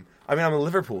that team. I mean, I'm a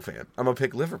Liverpool fan. I'm going to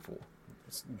pick Liverpool.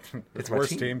 It's it's my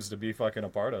worst team. teams to be fucking a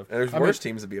part of. And there's I worse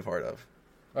teams to be a part of.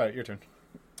 All right, your turn.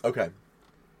 Okay.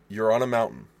 You're on a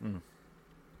mountain.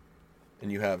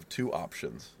 And you have two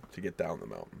options to get down the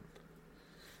mountain.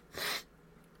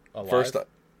 Alive? First,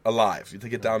 alive. To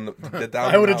get down the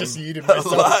I would have just yeeted myself.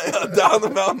 alive, down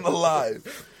the mountain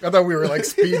alive. I thought we were like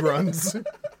speed runs.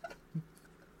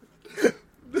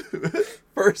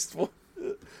 First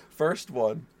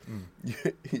one.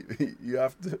 You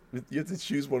have to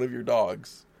choose one of your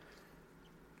dogs.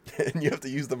 And you have to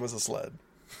use them as a sled.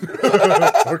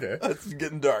 Okay. It's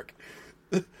getting dark.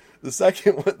 The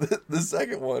second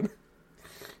one.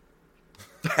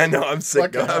 I know, I'm sick.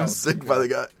 Fucking hell. I'm sick by the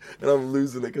guy, and I'm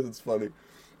losing it because it's funny.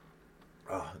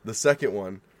 The second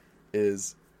one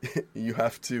is you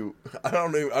have to. I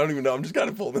don't even know. I'm just kind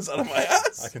of pulling this out of my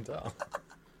ass. I can tell.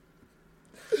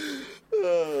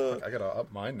 I gotta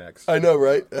up mine next. I know,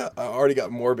 right? I already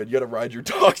got morbid. You got to ride your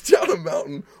dog down a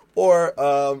mountain, or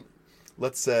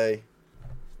let's just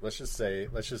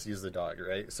use the dog,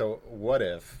 right? So what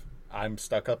if I'm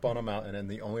stuck up on a mountain and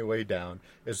the only way down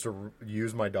is to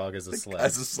use my dog as a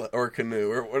sled? or a canoe,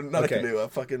 or not Okay. a canoe, a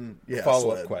fucking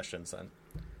Follow-up sled. questions then.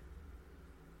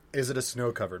 Is it a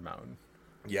snow-covered mountain?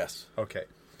 Yes. Okay.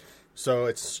 So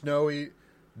it's snowy.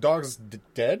 Dog's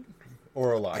dead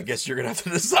or alive? I guess you're gonna have to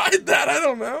decide that. I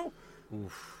don't know.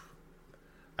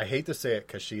 I hate to say it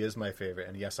because she is my favorite,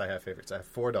 and yes, I have favorites. I have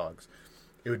 4 dogs.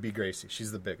 It would be Gracie.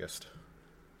 She's the biggest.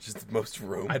 Just the most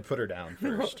room. I'd put her down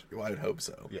first. Well, I'd hope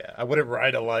so. Yeah, I wouldn't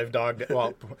ride a live dog.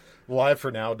 Well, live for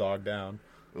now, dog down.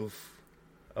 Oof.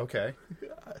 Okay,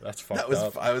 that's fucked That was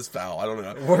up. I was foul. I don't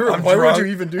know. Why would you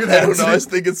even do that? I don't know. I was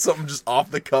thinking something just off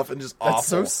the cuff and just awful. That's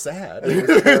so sad. It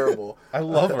was terrible. I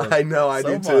love her. I know. I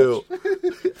so do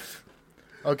much. too.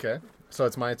 Okay, so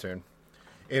it's my turn.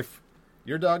 If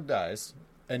your dog dies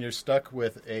and you're stuck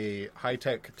with a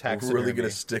high-tech We're taxidermy, really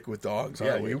gonna stick with dogs,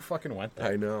 yeah, aren't we? you fucking went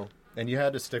there. I know. And you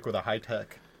had to stick with a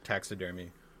high-tech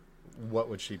taxidermy, what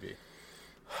would she be?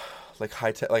 Like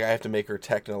high tech. Like I have to make her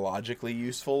technologically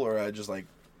useful, or I'd just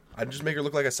make her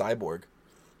look like a cyborg,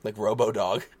 like Robo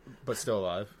Dog. But still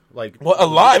alive. Like What,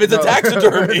 alive? It's a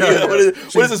taxidermy. No. What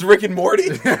is this, Rick and Morty?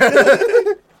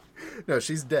 No,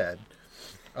 she's dead.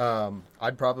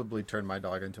 I'd probably turn my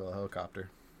dog into a helicopter.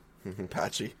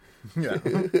 Patchy. Yeah.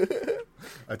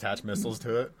 Attach missiles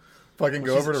to it. Fucking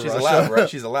go over to she's Russia. a lab, right?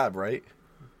 She's a lab, right?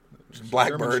 German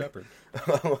Blackbird. Shepherd.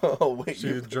 Oh wait,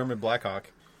 She's German Blackhawk.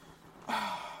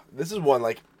 this is one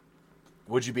like,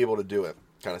 would you be able to do it?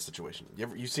 Kind of situation.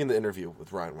 You've seen the interview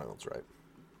with Ryan Reynolds, right?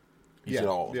 You've seen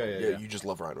all of them. Yeah. You just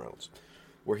love Ryan Reynolds,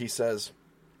 where he says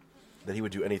that he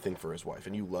would do anything for his wife,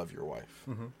 and you love your wife.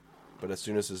 Mm-hmm. But as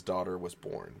soon as his daughter was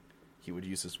born, he would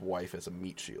use his wife as a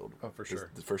meat shield. Oh, for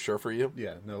sure. For sure for you?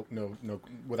 Yeah, no,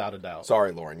 without a doubt.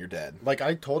 Sorry, Lauren, you're dead. Like,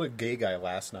 I told a gay guy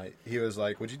last night, he was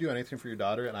like, would you do anything for your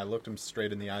daughter? And I looked him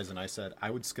straight in the eyes and I said, I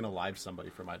would skin alive somebody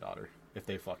for my daughter if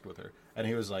they fucked with her. And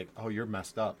he was like, oh, you're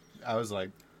messed up. I was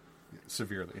like,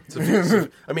 severely.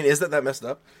 I mean, is that messed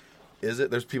up? Is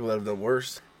it? There's people that have done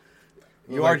worse.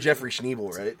 You are Jeffrey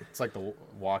Schneebel, right? It's like the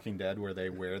Walking Dead where they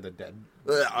wear the dead.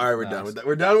 All right, we're done with that.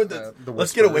 We're done with this. the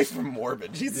Let's get away whispers. from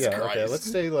morbid. Jesus Yeah, Christ. okay, let's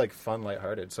stay like fun,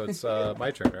 lighthearted. So it's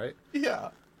my turn, right?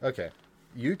 Yeah. Okay.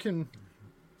 You can...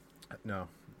 No.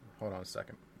 Hold on a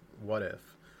second. What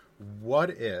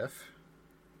if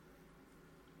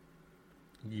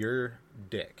your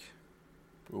dick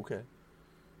Okay.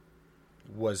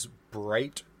 was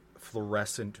bright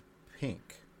fluorescent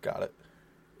pink? Got it.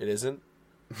 It isn't?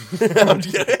 I'm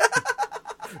just kidding.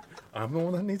 I'm the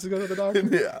one that needs to go to the doctor.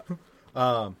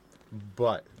 Yeah.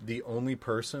 But the only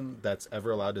person that's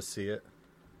ever allowed to see it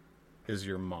is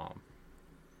your mom.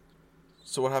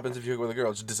 So what happens if you hook with a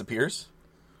girl? It just disappears?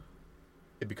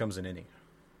 It becomes an innie.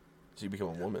 So you become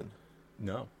a woman.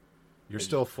 No. You're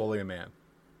still fully a man.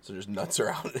 So just nuts are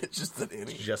out. It's just an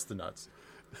innie. Just the nuts.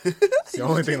 It's the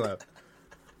only thing left.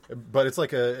 But it's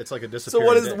like a So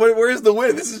disappearing dick. where is the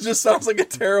win? This just sounds like a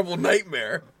terrible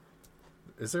nightmare.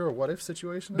 Is there a what if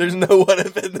situation? There's no what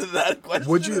if into that question.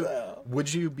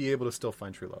 Would you be able to still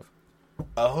find true love?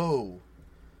 Oh.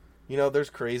 You know, there's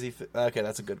crazy... okay,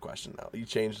 that's a good question now. You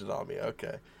changed it on me.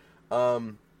 Okay.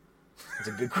 It's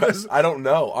a good question. I don't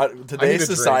know. Today's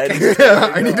society...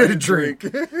 I need a drink.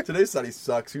 Today's society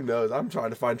sucks. Who knows? I'm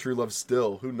trying to find true love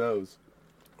still. Who knows?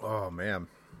 Oh, man.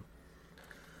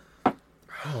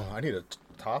 Oh, I need a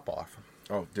top off.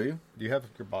 Oh, do you? Do you have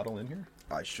your bottle in here?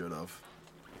 I should have.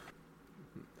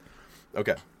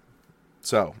 Okay.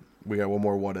 So, we got one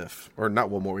more what if. Or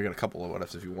not one more. We got a couple of what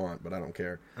ifs if you want, but I don't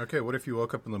care. Okay, what if you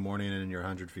woke up in the morning and you're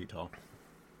 100 feet tall?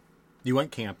 You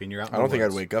went camping. You're out in the I don't think I'd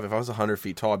woods. wake up. If I was 100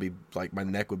 feet tall, I'd be like, my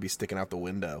neck would be sticking out the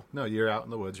window. No, you're out in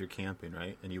the woods. You're camping,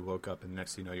 right? And you woke up and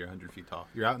next thing you know, you're 100 feet tall.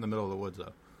 You're out in the middle of the woods,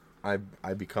 though.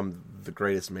 I become the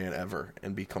greatest man ever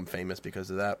and become famous because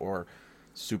of that, or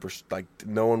super like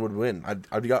no one would win.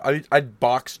 I'd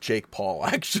box Jake Paul.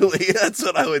 Actually, that's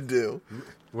what I would do.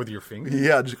 With your finger?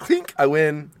 Yeah, just clink. I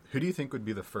win. Who do you think would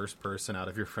be the first person out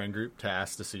of your friend group to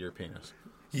ask to see your penis?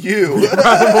 You.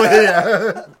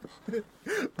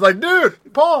 Like,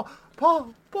 dude, Paul.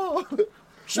 Whip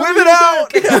it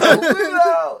out. Yeah, whip it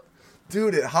out.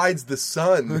 Dude, it hides the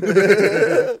sun.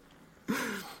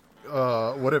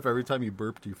 What if every time you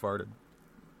burped, you farted?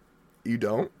 You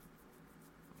don't?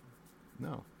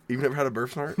 No. You've never had a burp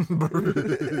snort?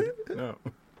 No.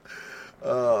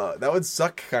 That would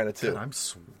suck kind of too. Dude, I'm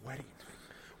sweating.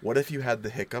 What if you had the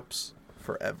hiccups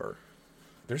forever?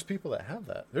 There's people that have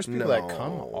that. There's people that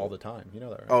come No. all the time. You know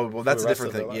that, right? Oh, well, that's For a the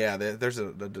rest different of thing. their life. Yeah, there's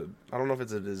I don't know if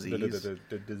it's a disease.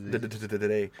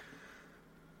 Disease.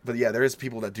 But yeah, there is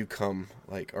people that do come,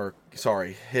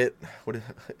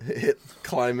 hit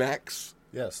climax.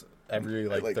 Yes, every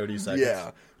 30 seconds.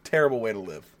 Yeah, terrible way to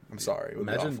live. I'm sorry. It would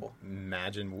be awful.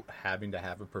 Imagine having to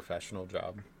have a professional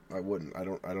job. I wouldn't. I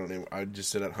don't even, I'd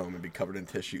just sit at home and be covered in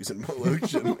tissues and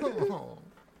lotion.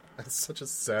 That's such a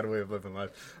sad way of living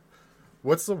life.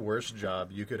 What's the worst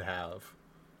job you could have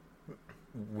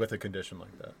with a condition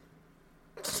like that?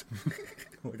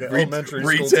 Like an elementary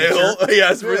school Retail. teacher?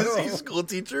 Yes, school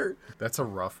teacher. That's a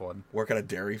rough one. Work at a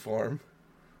dairy farm.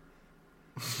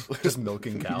 Just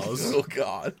milking cows. Oh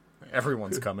God.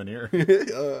 Everyone's coming here.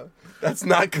 That's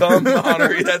not cum,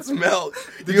 Honor. That's milk.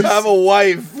 You have a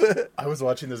wife I was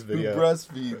watching this who video.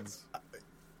 breastfeeds.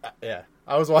 Yeah,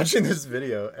 I was watching this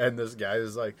video, and this guy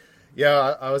was like,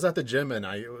 "Yeah, I was at the gym, and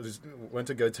went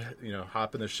to go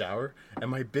hop in the shower, and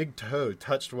my big toe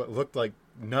touched what looked like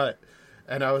nut,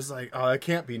 and I was like, oh, it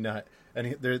can't be nut."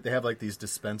 And they have like these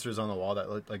dispensers on the wall that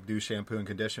look like do shampoo and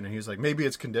conditioner. And he's like, maybe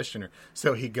it's conditioner.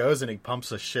 So he goes and he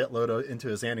pumps a shitload into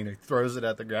his hand and he throws it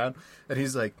at the ground. And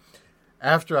he's like,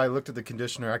 after I looked at the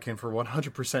conditioner, I can for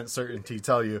 100% certainty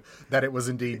tell you that it was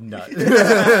indeed nut.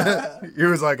 It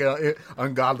was like an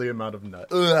ungodly amount of nut.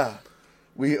 Ugh.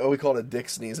 We called it dick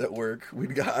sneeze at work.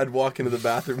 I'd walk into the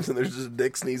bathrooms and there's just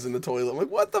dick sneeze in the toilet. I'm like,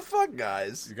 what the fuck,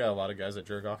 guys? You got a lot of guys that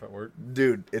jerk off at work.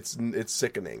 Dude, it's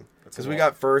sickening. That's Because a we lot.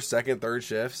 got first, second, third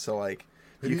shifts. So like,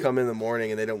 if you come in the morning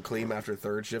and they don't clean after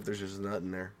third shift, there's just nut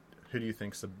in there. Who do you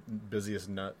think's the busiest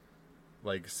nut,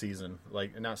 season?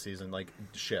 Not season,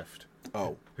 shift.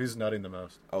 Oh, Who's nutting the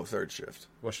most? third shift.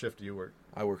 What shift do you work?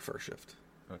 I work first shift.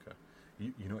 Okay.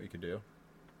 You know what you could do?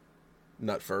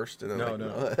 Nut first, and then No.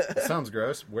 It sounds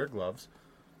gross. Wear gloves.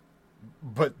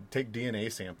 But take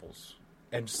DNA samples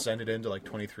and send it into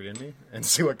 23andMe and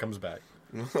see what comes back.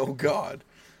 Oh God!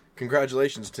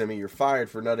 Congratulations, Timmy. You're fired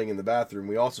for nutting in the bathroom.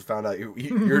 We also found out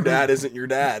your dad isn't your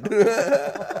dad.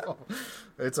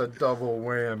 It's a double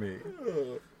whammy.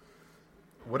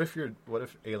 What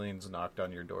if aliens knocked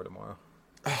on your door tomorrow?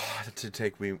 To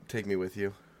take me with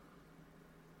you.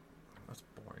 That's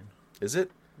boring. Is it?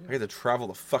 I get to travel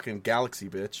the fucking galaxy,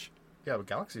 bitch. Yeah, but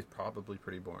Galaxy's probably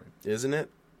pretty boring. Isn't it?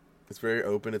 It's very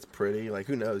open. It's pretty.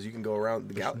 Who knows? You can go around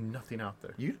the There's galaxy. nothing out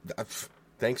there.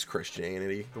 Thanks,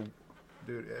 Christianity.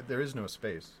 Dude, there is no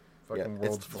space. Yeah, Fucking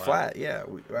world's it's flat. Yeah.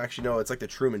 Actually, no. It's like the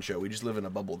Truman Show. We just live in a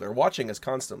bubble. They're watching us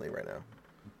constantly right now.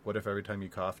 What if every time you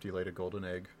coughed, you laid a golden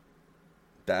egg?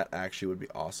 That actually would be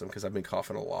awesome because I've been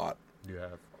coughing a lot. You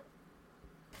have.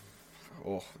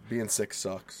 Oh, being sick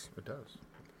sucks. It does.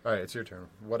 All right, it's your turn.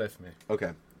 What if me?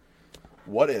 Okay.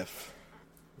 What if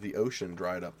the ocean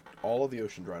dried up? All of the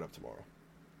ocean dried up tomorrow.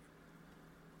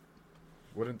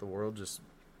 Wouldn't the world just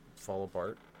fall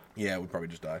apart? Yeah, we'd probably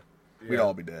just die. We'd Yeah.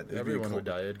 all be dead. It'd be Everyone a would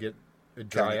die. It'd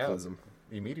dry out cataclysm.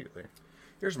 immediately.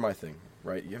 Here's my thing,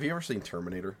 right? Have you ever seen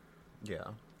Terminator? Yeah.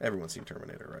 Everyone's seen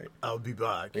Terminator, right? I'll be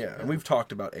back. Yeah, and we've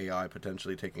talked about AI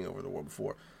potentially taking over the world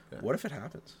before. Yeah. What if it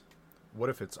happens? What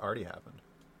if it's already happened?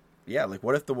 Yeah,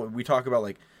 what if we talk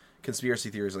about conspiracy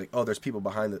theories, there's people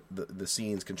behind the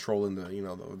scenes controlling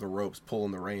the ropes,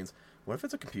 pulling the reins. What if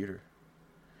it's a computer?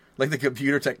 Like the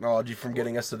computer technology from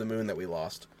getting us to the moon that we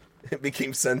lost. It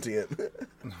became sentient.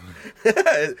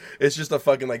 It's just a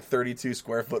fucking 32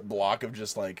 square foot block of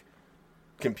just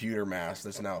computer mass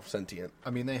that's now sentient. I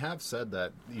mean, they have said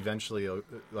that eventually,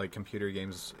 computer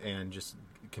games and just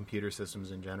computer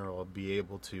systems in general will be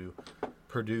able to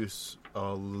produce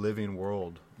a living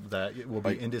world that will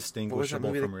be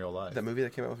indistinguishable from real life. That movie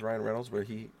that came out with Ryan Reynolds where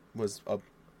he was a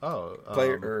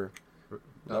player,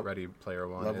 not Ready Player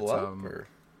One. Level it's, Up? Or?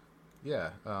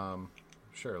 Yeah.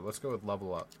 Sure. Let's go with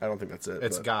Level Up. I don't think that's it.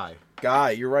 It's Guy.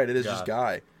 Guy, you're right. It is Guy. just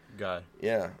Guy. Guy.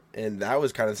 Yeah, and that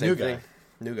was kind of the same New thing. Guy.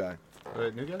 New Guy.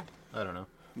 New Guy? I don't know.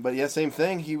 But yeah, same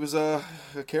thing. He was a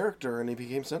character and he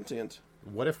became sentient.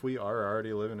 What if we are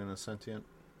already living in a sentient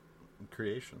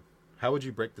creation? How would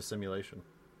you break the simulation?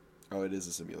 Oh, it is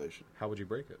a simulation. How would you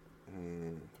break it?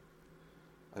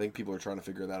 I think people are trying to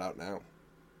figure that out now.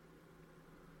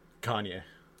 Kanye.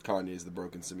 Kanye's the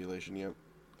broken simulation, yep.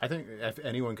 I think if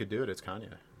anyone could do it, it's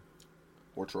Kanye.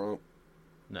 Or Trump.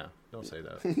 No, don't say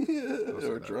that.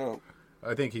 Or Trump.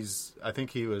 I think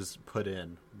he was put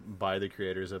in by the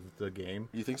creators of the game.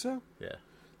 You think so? Yeah.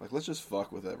 Let's just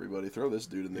fuck with everybody. Throw this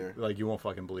dude in there. You won't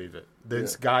fucking believe it.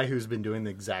 This guy who's been doing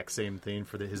the exact same thing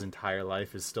for his entire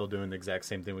life is still doing the exact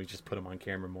same thing. We just put him on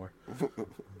camera more.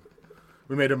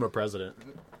 We made him a president.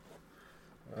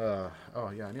 Oh,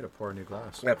 yeah, I need to pour a new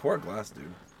glass. Yeah, pour a glass,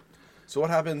 dude. So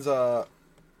what happens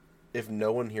if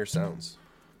no one hears sounds?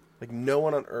 Like, no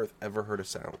one on Earth ever heard a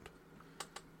sound.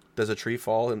 Does a tree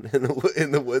fall in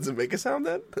the woods and make a sound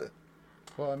then?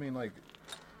 Well, I mean, like,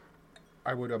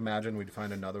 I would imagine we'd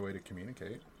find another way to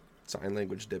communicate. Sign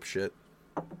language dipshit.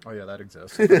 Oh, yeah, that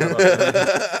exists.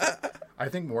 I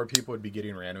think more people would be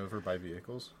getting ran over by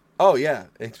vehicles. Oh, yeah.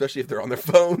 Especially if they're on their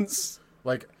phones.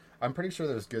 Like, I'm pretty sure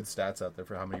there's good stats out there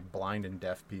for how many blind and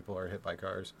deaf people are hit by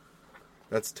cars.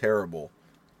 That's terrible.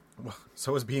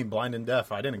 So is being blind and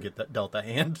deaf. I didn't get dealt that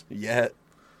hand. Yet.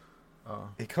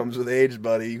 It comes with age,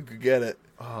 buddy. You could get it.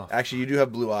 Oh, Actually, you do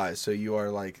have blue eyes, so you are,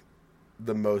 like,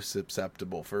 the most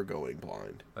susceptible for going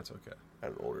blind that's okay.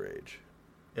 at an older age.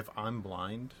 If I'm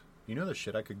blind, you know the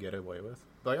shit I could get away with?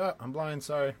 Like, oh, I'm blind,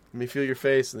 sorry. Let me feel your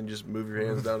face, and then just move your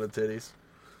hands down to titties.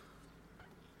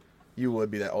 You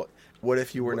would be that old. What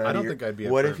if you were 90 I don't think I'd be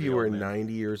a What if pervy you were old man.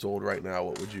 90 years old right now?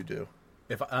 What would you do?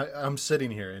 If I'm sitting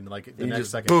here and, like, the And you next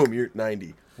just, second, boom, you're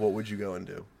 90. What would you go and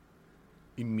do?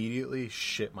 immediately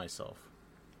shit myself.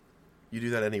 You do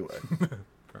that anyway.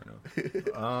 Fair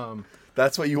enough.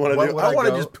 That's what you want to What do. would I I want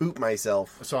to go- just poop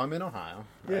myself. So I'm in Ohio.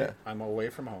 Right? Yeah. I'm away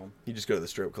from home. You just go to the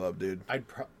strip club, dude.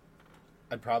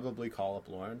 I'd probably call up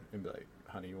Lauren and be like,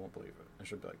 honey, you won't believe it. And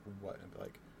she'll be like, what? And be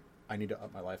like, I need to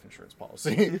up my life insurance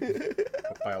policy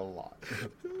by a lot.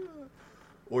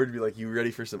 Or to be like, you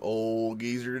ready for some old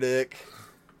geezer dick?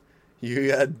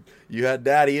 You had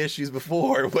daddy issues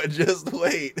before, but just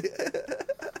wait.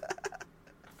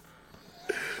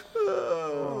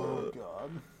 Oh, God.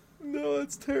 No,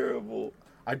 that's terrible.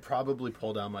 I'd probably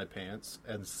pull down my pants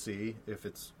and see if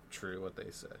it's true what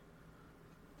they say.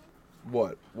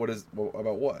 What?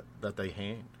 About what? That they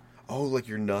hang. Oh, like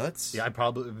you're nuts? Yeah,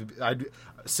 I'd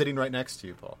sitting right next to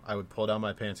you, Paul. I would pull down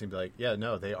my pants and be like, yeah,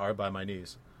 no, they are by my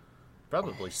knees.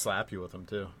 Probably slap you with them,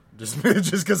 too. Just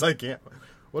because I can't.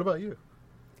 What about you?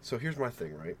 So here's my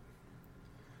thing, right?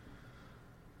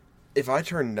 If I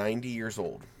turn 90 years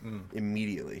old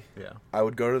immediately, Yeah. I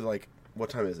would go to, like, what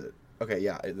time is it? Okay,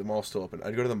 yeah, the mall's still open.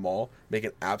 I'd go to the mall, make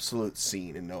an absolute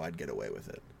scene, and know I'd get away with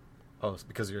it. Oh, it's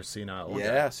because you're a senile old guy.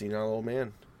 Yeah, senile old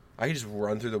man. I could just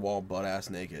run through the wall butt-ass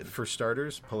naked. For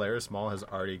starters, Polaris Mall has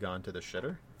already gone to the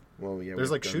shitter. Well, yeah, There's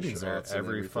we've like done shootings there shots and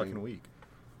every everything. fucking week.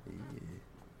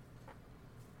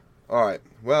 All right.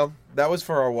 Well, that was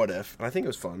for our what if, and I think it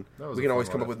was fun. That was We a can fun always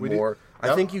come what up if. with We did- more. I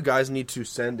that- think you guys need to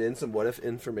send in some what if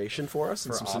information for us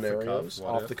and For some off the cuff scenarios, what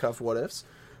off if. the cuff what ifs.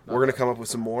 We're gonna come up with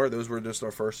some more. Those were just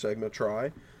our first segment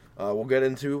try. We'll get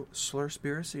into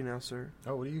slurspiracy now, sir.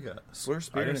 Oh, what do you got?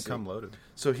 Slurspiracy. I didn't come loaded.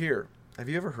 So here, have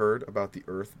you ever heard about the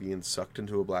Earth being sucked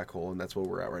into a black hole, and that's where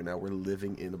we're at right now? We're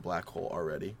living in a black hole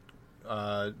already.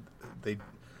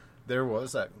 There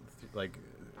was that like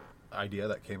idea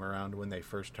that came around when they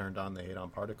first turned on the Hadron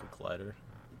Particle Collider.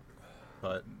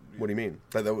 But What do you mean?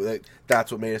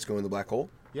 That's what made us go in the black hole?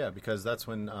 yeah, because that's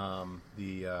when the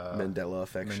Mandela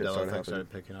effect shit Mandela started effect happening. started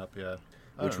picking up. Yeah, I Which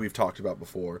don't know. we've talked about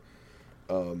before.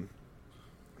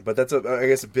 But that's I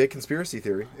guess a big conspiracy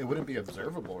theory. It wouldn't be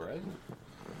observable, right?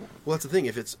 Well, that's the thing.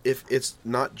 If it's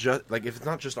not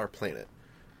just our planet,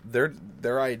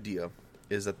 their idea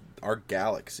is that our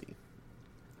galaxy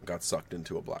got sucked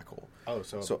into a black hole. Oh,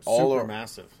 so all super our-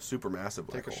 massive. Supermassive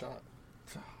black Take a hole. shot.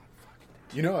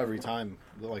 You know, every time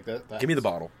like that. Give me the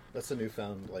bottle. That's a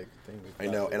newfound like thing. I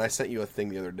know, and I sent you a thing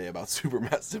the other day about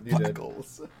supermassive You black did.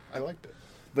 holes. I liked it.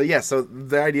 But yeah, so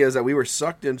the idea is that we were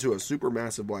sucked into a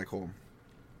supermassive black hole.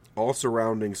 All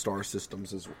surrounding star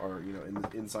systems are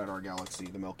inside our galaxy,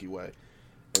 the Milky Way,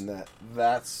 and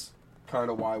that's kind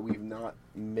of why we've not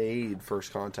made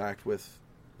first contact with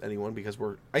anyone, because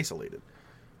we're isolated.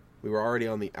 We were already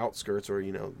on the outskirts, or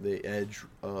the edge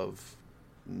of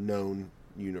known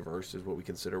universe is what we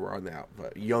consider. We're on the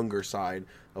younger side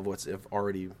of what's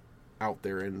already out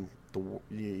there in the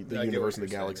I get universe what and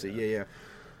the you're galaxy. saying, Yeah.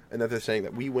 And that they're saying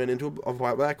that we went into a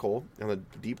black hole on a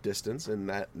deep distance, and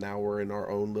that now we're in our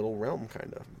own little realm,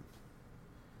 kind of.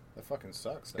 That fucking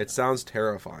sucks. It sounds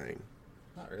terrifying,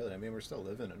 Not really. I mean, we're still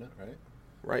living in it, right?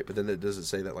 right? But then it doesn't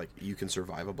say that, like, you can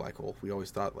survive a black hole. We always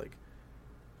thought, like,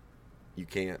 you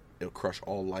can't. It'll crush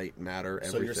all light, matter,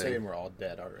 everything. So you're saying we're all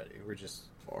dead already? We're just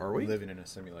Are we? living in a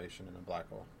simulation in a black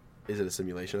hole? Is it a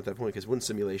simulation at that point? Because wouldn't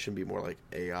simulation be more like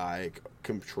AI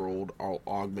controlled,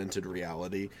 augmented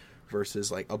reality,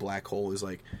 versus like a black hole is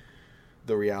like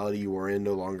the reality you were in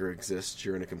no longer exists.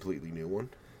 You're in a completely new one.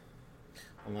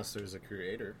 Unless there's a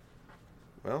creator.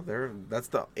 Well, that's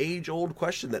the age-old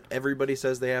question that everybody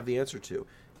says they have the answer to.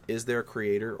 Is there a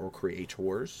creator or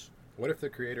creators? What if the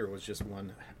creator was just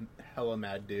one hella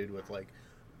mad dude with like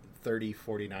 30,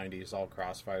 40, 90s all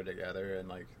crossfired together and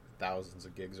like thousands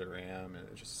of gigs of RAM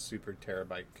and just super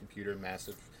terabyte computer,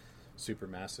 massive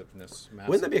supermassiveness.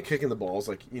 Wouldn't that be a kick in the balls?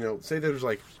 Like, say there's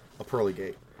like a pearly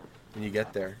gate, and you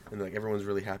get there, and like everyone's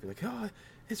really happy, like, oh,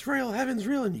 it's real, heaven's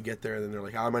real, and you get there, and then they're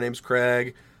like, hi, my name's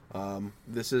Craig.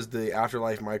 This is the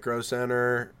Afterlife Micro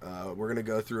Center. We're gonna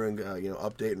go through and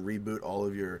update and reboot all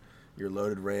of your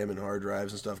loaded RAM and hard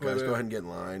drives and stuff. Guys, go ahead and get in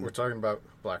line. We're talking about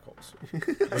black holes.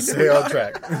 Let's stay on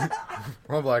track.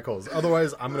 We're on black holes.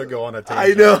 Otherwise, I'm gonna go on a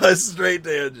tangent. I know, a straight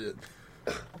tangent.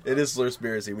 It is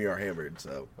Slurspiracy. We are hammered,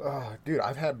 so. Dude,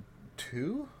 I've had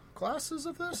 2 glasses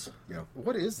of this. Yeah.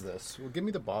 What is this? Well, give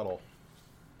me the bottle.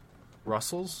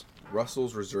 Russell's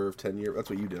Reserve 10-year.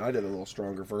 That's what you did. I did a little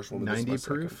stronger first one. 90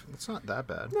 proof. It's not that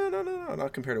bad. No.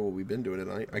 Not compared to what we've been doing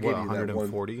tonight. I gave you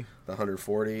 140? that one, the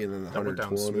 140, and then the That went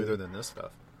 120. down smoother than this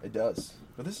stuff. It does.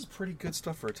 But this is pretty good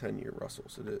stuff for a 10-year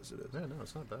Russells. It is. Yeah, no,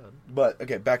 it's not bad. But,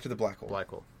 okay, back to the black hole. Black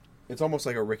hole. It's almost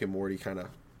like a Rick and Morty kind of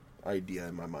idea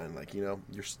in my mind. Like,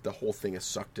 the whole thing is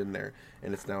sucked in there,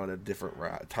 and it's now in a different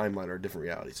timeline or a different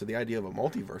reality. So the idea of a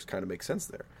multiverse kind of makes sense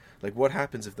there. Like, what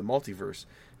happens if the multiverse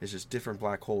is just different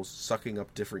black holes sucking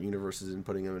up different universes and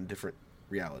putting them in different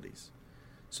realities?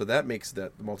 So that makes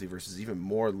that the multiverse is even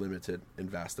more limited and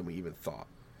vast than we even thought.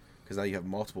 Because now you have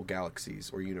multiple galaxies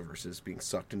or universes being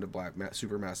sucked into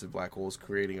supermassive black holes,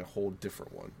 creating a whole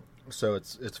different one. So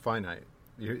it's finite.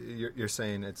 You're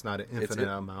saying it's not an infinite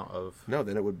amount of... No,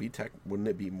 then it would be wouldn't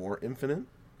it be more infinite?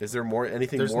 Is there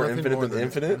anything There's more nothing infinite more than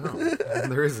infinite? No,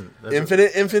 there isn't.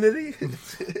 Infinity?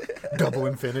 Double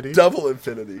infinity? Double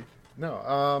infinity. No.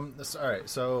 All right,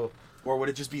 so... Or would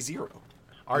it just be zero?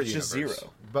 Our It's just universe.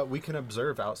 zero. But we can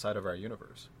observe outside of our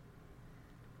universe.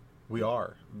 We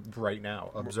are, right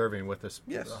now, observing with this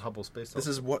Hubble Space Telescope. This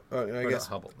is what, I guess,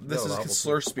 Hubble. this No, is Hubble.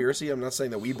 Slurspiracy. I'm not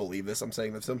saying that we believe this. I'm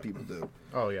saying that some people do.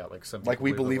 Oh, yeah, like some Like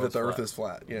we believe that the world's Earth is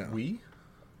flat. Yeah. We?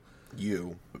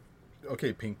 You.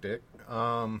 Okay, pink dick.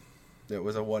 It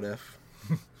was a what if.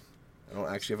 I don't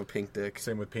actually have a pink dick.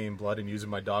 Same with peeing blood and using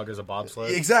my dog as a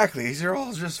bobsled. Exactly. These are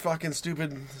all just fucking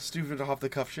stupid off the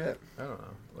cuff shit. I don't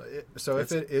know. So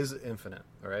if it is infinite,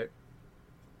 all right?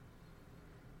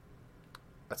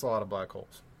 That's a lot of black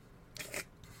holes.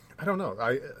 I don't know.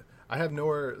 I have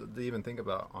nowhere to even think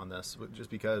about on this, just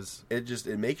because It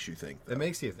makes you think. it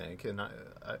makes you think, and I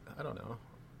don't know.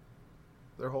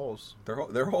 They're holes.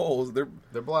 They're holes. They're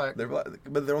black. They're black,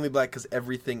 but they're only black because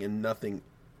everything and nothing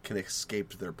can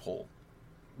escape their pull.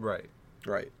 Right.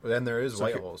 Right. But then there is So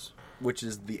white here- holes. Which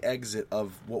is the exit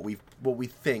of what we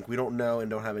think. We don't know and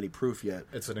don't have any proof yet.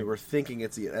 But we're thinking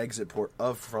it's the exit port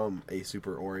from a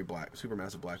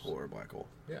supermassive black hole or a black hole.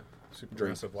 Yeah.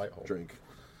 Supermassive white hole. Drink.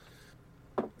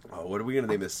 Oh, what are we gonna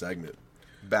name this segment?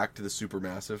 Back to the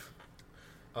supermassive.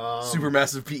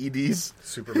 Supermassive PEDs.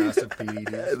 Supermassive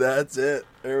PEDs. That's it.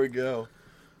 There we go.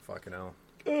 Fucking hell.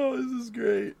 Oh, this is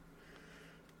great.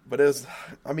 But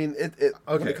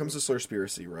when it comes to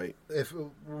Slurspiracy, right? If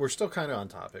we're still kind of on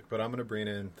topic, but I'm going to bring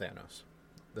in Thanos,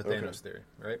 the Thanos theory,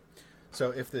 right?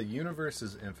 So if the universe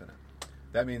is infinite,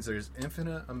 that means there's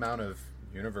infinite amount of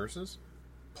universes,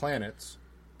 planets,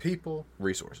 people,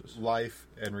 Resources. life,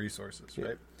 and resources,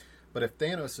 right? But if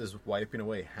Thanos is wiping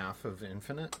away half of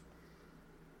infinite,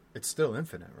 it's still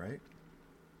infinite, right?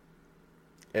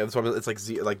 Yeah, that's why it's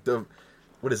like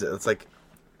what is it? It's like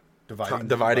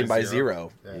Dividing by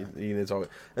zero. Yeah. It's all, and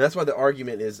that's why the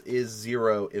argument is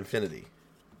zero infinity?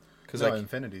 Because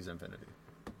infinity's infinity.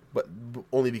 but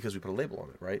only because we put a label on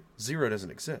it, right? Zero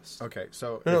doesn't exist. Okay,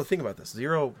 so No, think about this.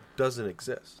 Zero doesn't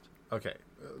exist. okay,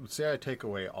 say I take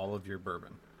away all of your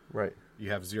bourbon. Right.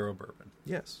 You have zero bourbon.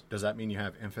 Yes. Does that mean you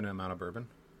have infinite amount of bourbon?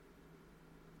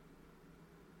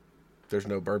 There's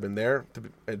no bourbon there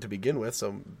to begin with,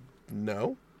 so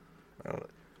no. I don't know.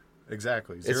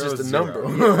 Exactly. It's Zero just a is number.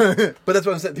 zero. Yeah. But that's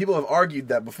what I'm saying. People have argued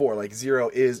that before. Like, zero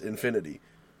is infinity.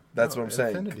 That's what I'm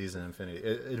saying. Infinity is an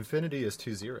infinity. Infinity is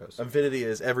 2 zeros. Infinity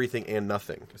is everything and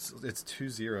nothing. It's 2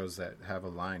 zeros that have a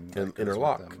line that And goes with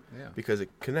interlock. them. Yeah. Because it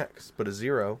connects. But a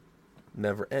zero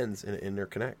never ends and it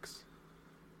interconnects.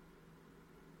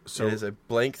 So it is a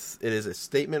blank. It is a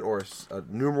statement or a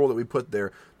numeral that we put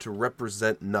there to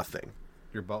represent nothing.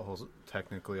 your butthole's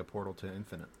technically a portal to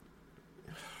infinite.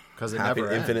 Because it Happy,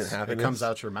 never infinite ends. happiness. It comes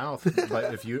out your mouth.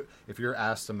 But if you're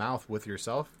ass to mouth with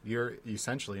yourself, you're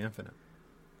essentially infinite.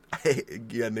 You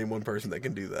gotta name one person that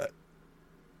can do that.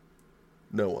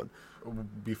 No one.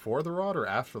 Before the rod or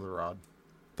after the rod?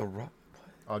 The Rod.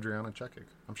 Adriana Chekik.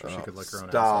 I'm sure she could lick her own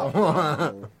Stop.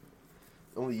 asshole.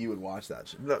 Only you would watch that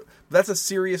shit. No, that's a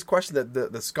serious question that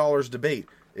the scholars debate.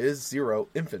 Is zero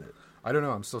infinite? I don't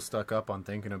know. I'm still stuck up on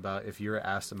thinking about if you're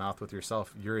ass to mouth with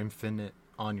yourself, you're infinite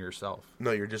on yourself.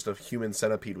 No, you're just a human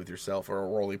centipede with yourself, or a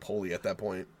roly-poly at that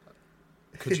point.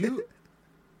 Could you...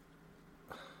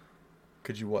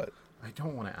 Could you what? I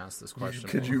don't want to ask this question.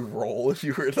 Could you roll if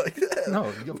you were like that? No,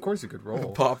 of course you could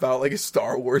roll. Pop out like a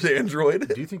Star Wars android.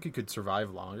 Do you think you could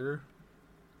survive longer?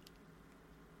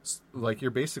 Like,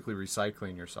 you're basically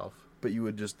recycling yourself. But you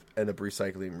would just end up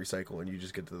recycling, and you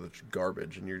just get to the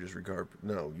garbage, and you're just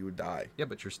No, you would die. Yeah,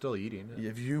 but you're still eating it.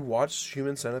 Have you watched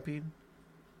Human Centipede?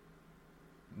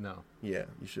 No. Yeah,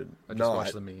 you should. I just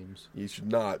watch the memes. You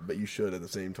should not, but you should at the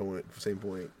same point.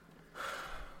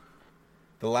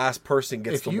 The last person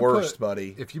gets the worst,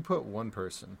 buddy. If you put one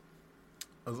person,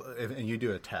 and you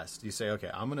do a test, you say,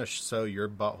 okay, I'm going to sew your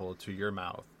butthole to your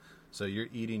mouth. So you're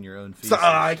eating your own feces.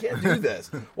 I can't do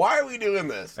this. Why are we doing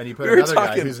this? And you put another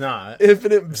guy who's not.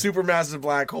 Infinite supermassive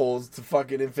black holes to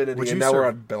fucking infinity, and now we're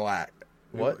on black.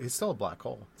 What? He's still a black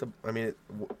hole.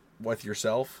 With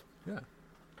yourself? Yeah.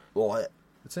 What?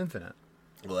 It's infinite.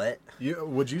 What?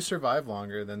 Would you survive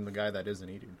longer than the guy that isn't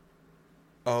eating?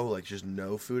 Oh, like just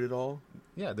no food at all?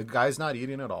 Yeah, the guy's not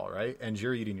eating at all, right? And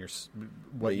you're eating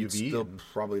what you've eaten. You'd still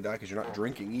probably die because you're not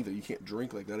drinking either. You can't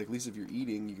drink like that. At least if you're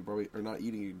eating, you can probably, or not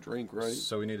eating, you can drink, right?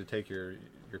 So we need to take your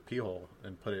pee hole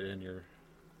and put it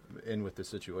in with the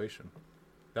situation.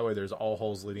 That way there's all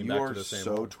holes leading back to the same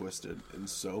hole. You are so twisted in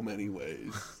so many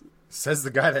ways. Says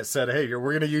the guy that said, hey,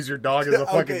 we're going to use your dog as a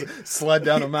fucking sled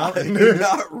down a mountain. You're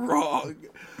not wrong.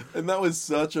 And that was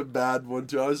such a bad one,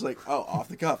 too. I was like, oh, off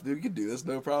the cuff. Dude, we can do this,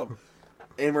 no problem.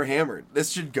 And we're hammered. This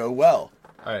should go well.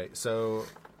 All right, so...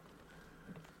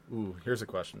 Ooh, here's a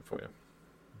question for you.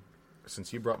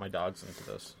 Since you brought my dogs into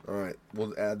this. All right,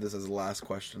 we'll add this as the last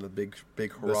question. The big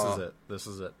hurrah. This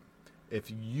is it. If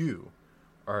you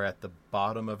are at the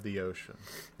bottom of the ocean...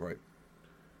 Right.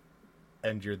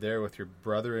 And you're there with your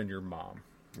brother and your mom.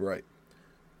 Right.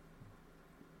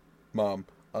 Mom.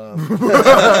 Fucking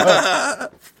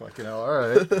hell, all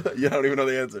right. Yeah, I don't even know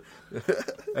the answer.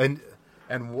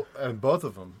 and both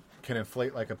of them can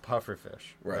inflate like a puffer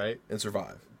fish, right? And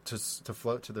survive. To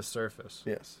float to the surface.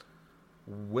 Yes.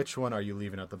 Which one are you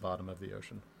leaving at the bottom of the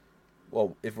ocean?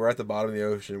 Well, if we're at the bottom of the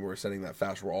ocean, we're ascending that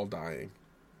fast, we're all dying.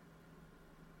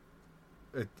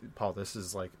 Paul, this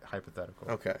is like hypothetical.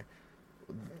 Okay.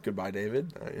 Goodbye,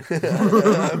 David.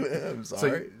 I'm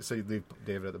sorry. So you leave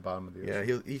David at the bottom of the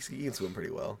ocean? Yeah, he can swim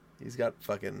pretty well. He's got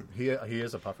fucking... He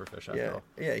is a puffer fish, after all.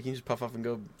 Yeah, he can just puff off and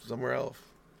go somewhere else.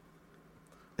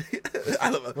 I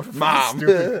love it. Mom!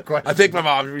 Stupid question. I picked my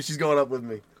mom. She's going up with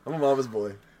me. I'm a mama's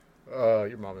boy.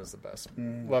 Your mom is the best.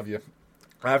 Love you.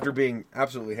 After being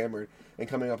absolutely hammered and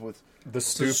coming up with the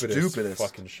stupidest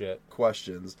fucking shit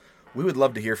questions... We would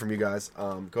love to hear from you guys.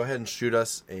 Go ahead and shoot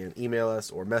us and email us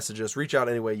or message us. Reach out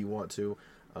any way you want to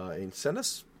and send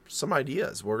us some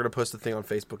ideas. We're going to post a thing on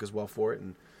Facebook as well for it,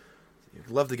 and we'd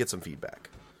love to get some feedback.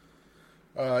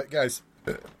 Guys.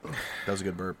 That was a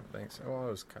good burp. Thanks. Well,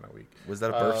 it was kind of weak. Was that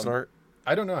a burp snort?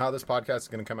 I don't know how this podcast is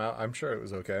going to come out. I'm sure it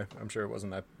was okay. I'm sure it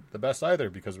wasn't the best either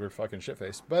because we're fucking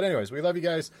shit-faced. But anyways, we love you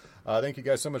guys. Thank you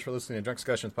guys so much for listening to Drunk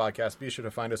Discussions Podcast. Be sure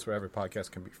to find us wherever podcasts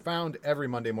can be found every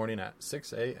Monday morning at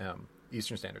 6 a.m.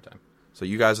 Eastern Standard Time. So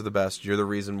you guys are the best. You're the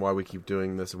reason why we keep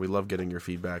doing this, and we love getting your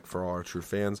feedback for all our true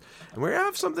fans. And we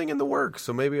have something in the works,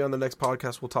 so maybe on the next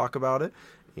podcast we'll talk about it.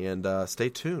 And stay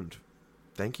tuned.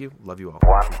 Thank you. Love you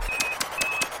all.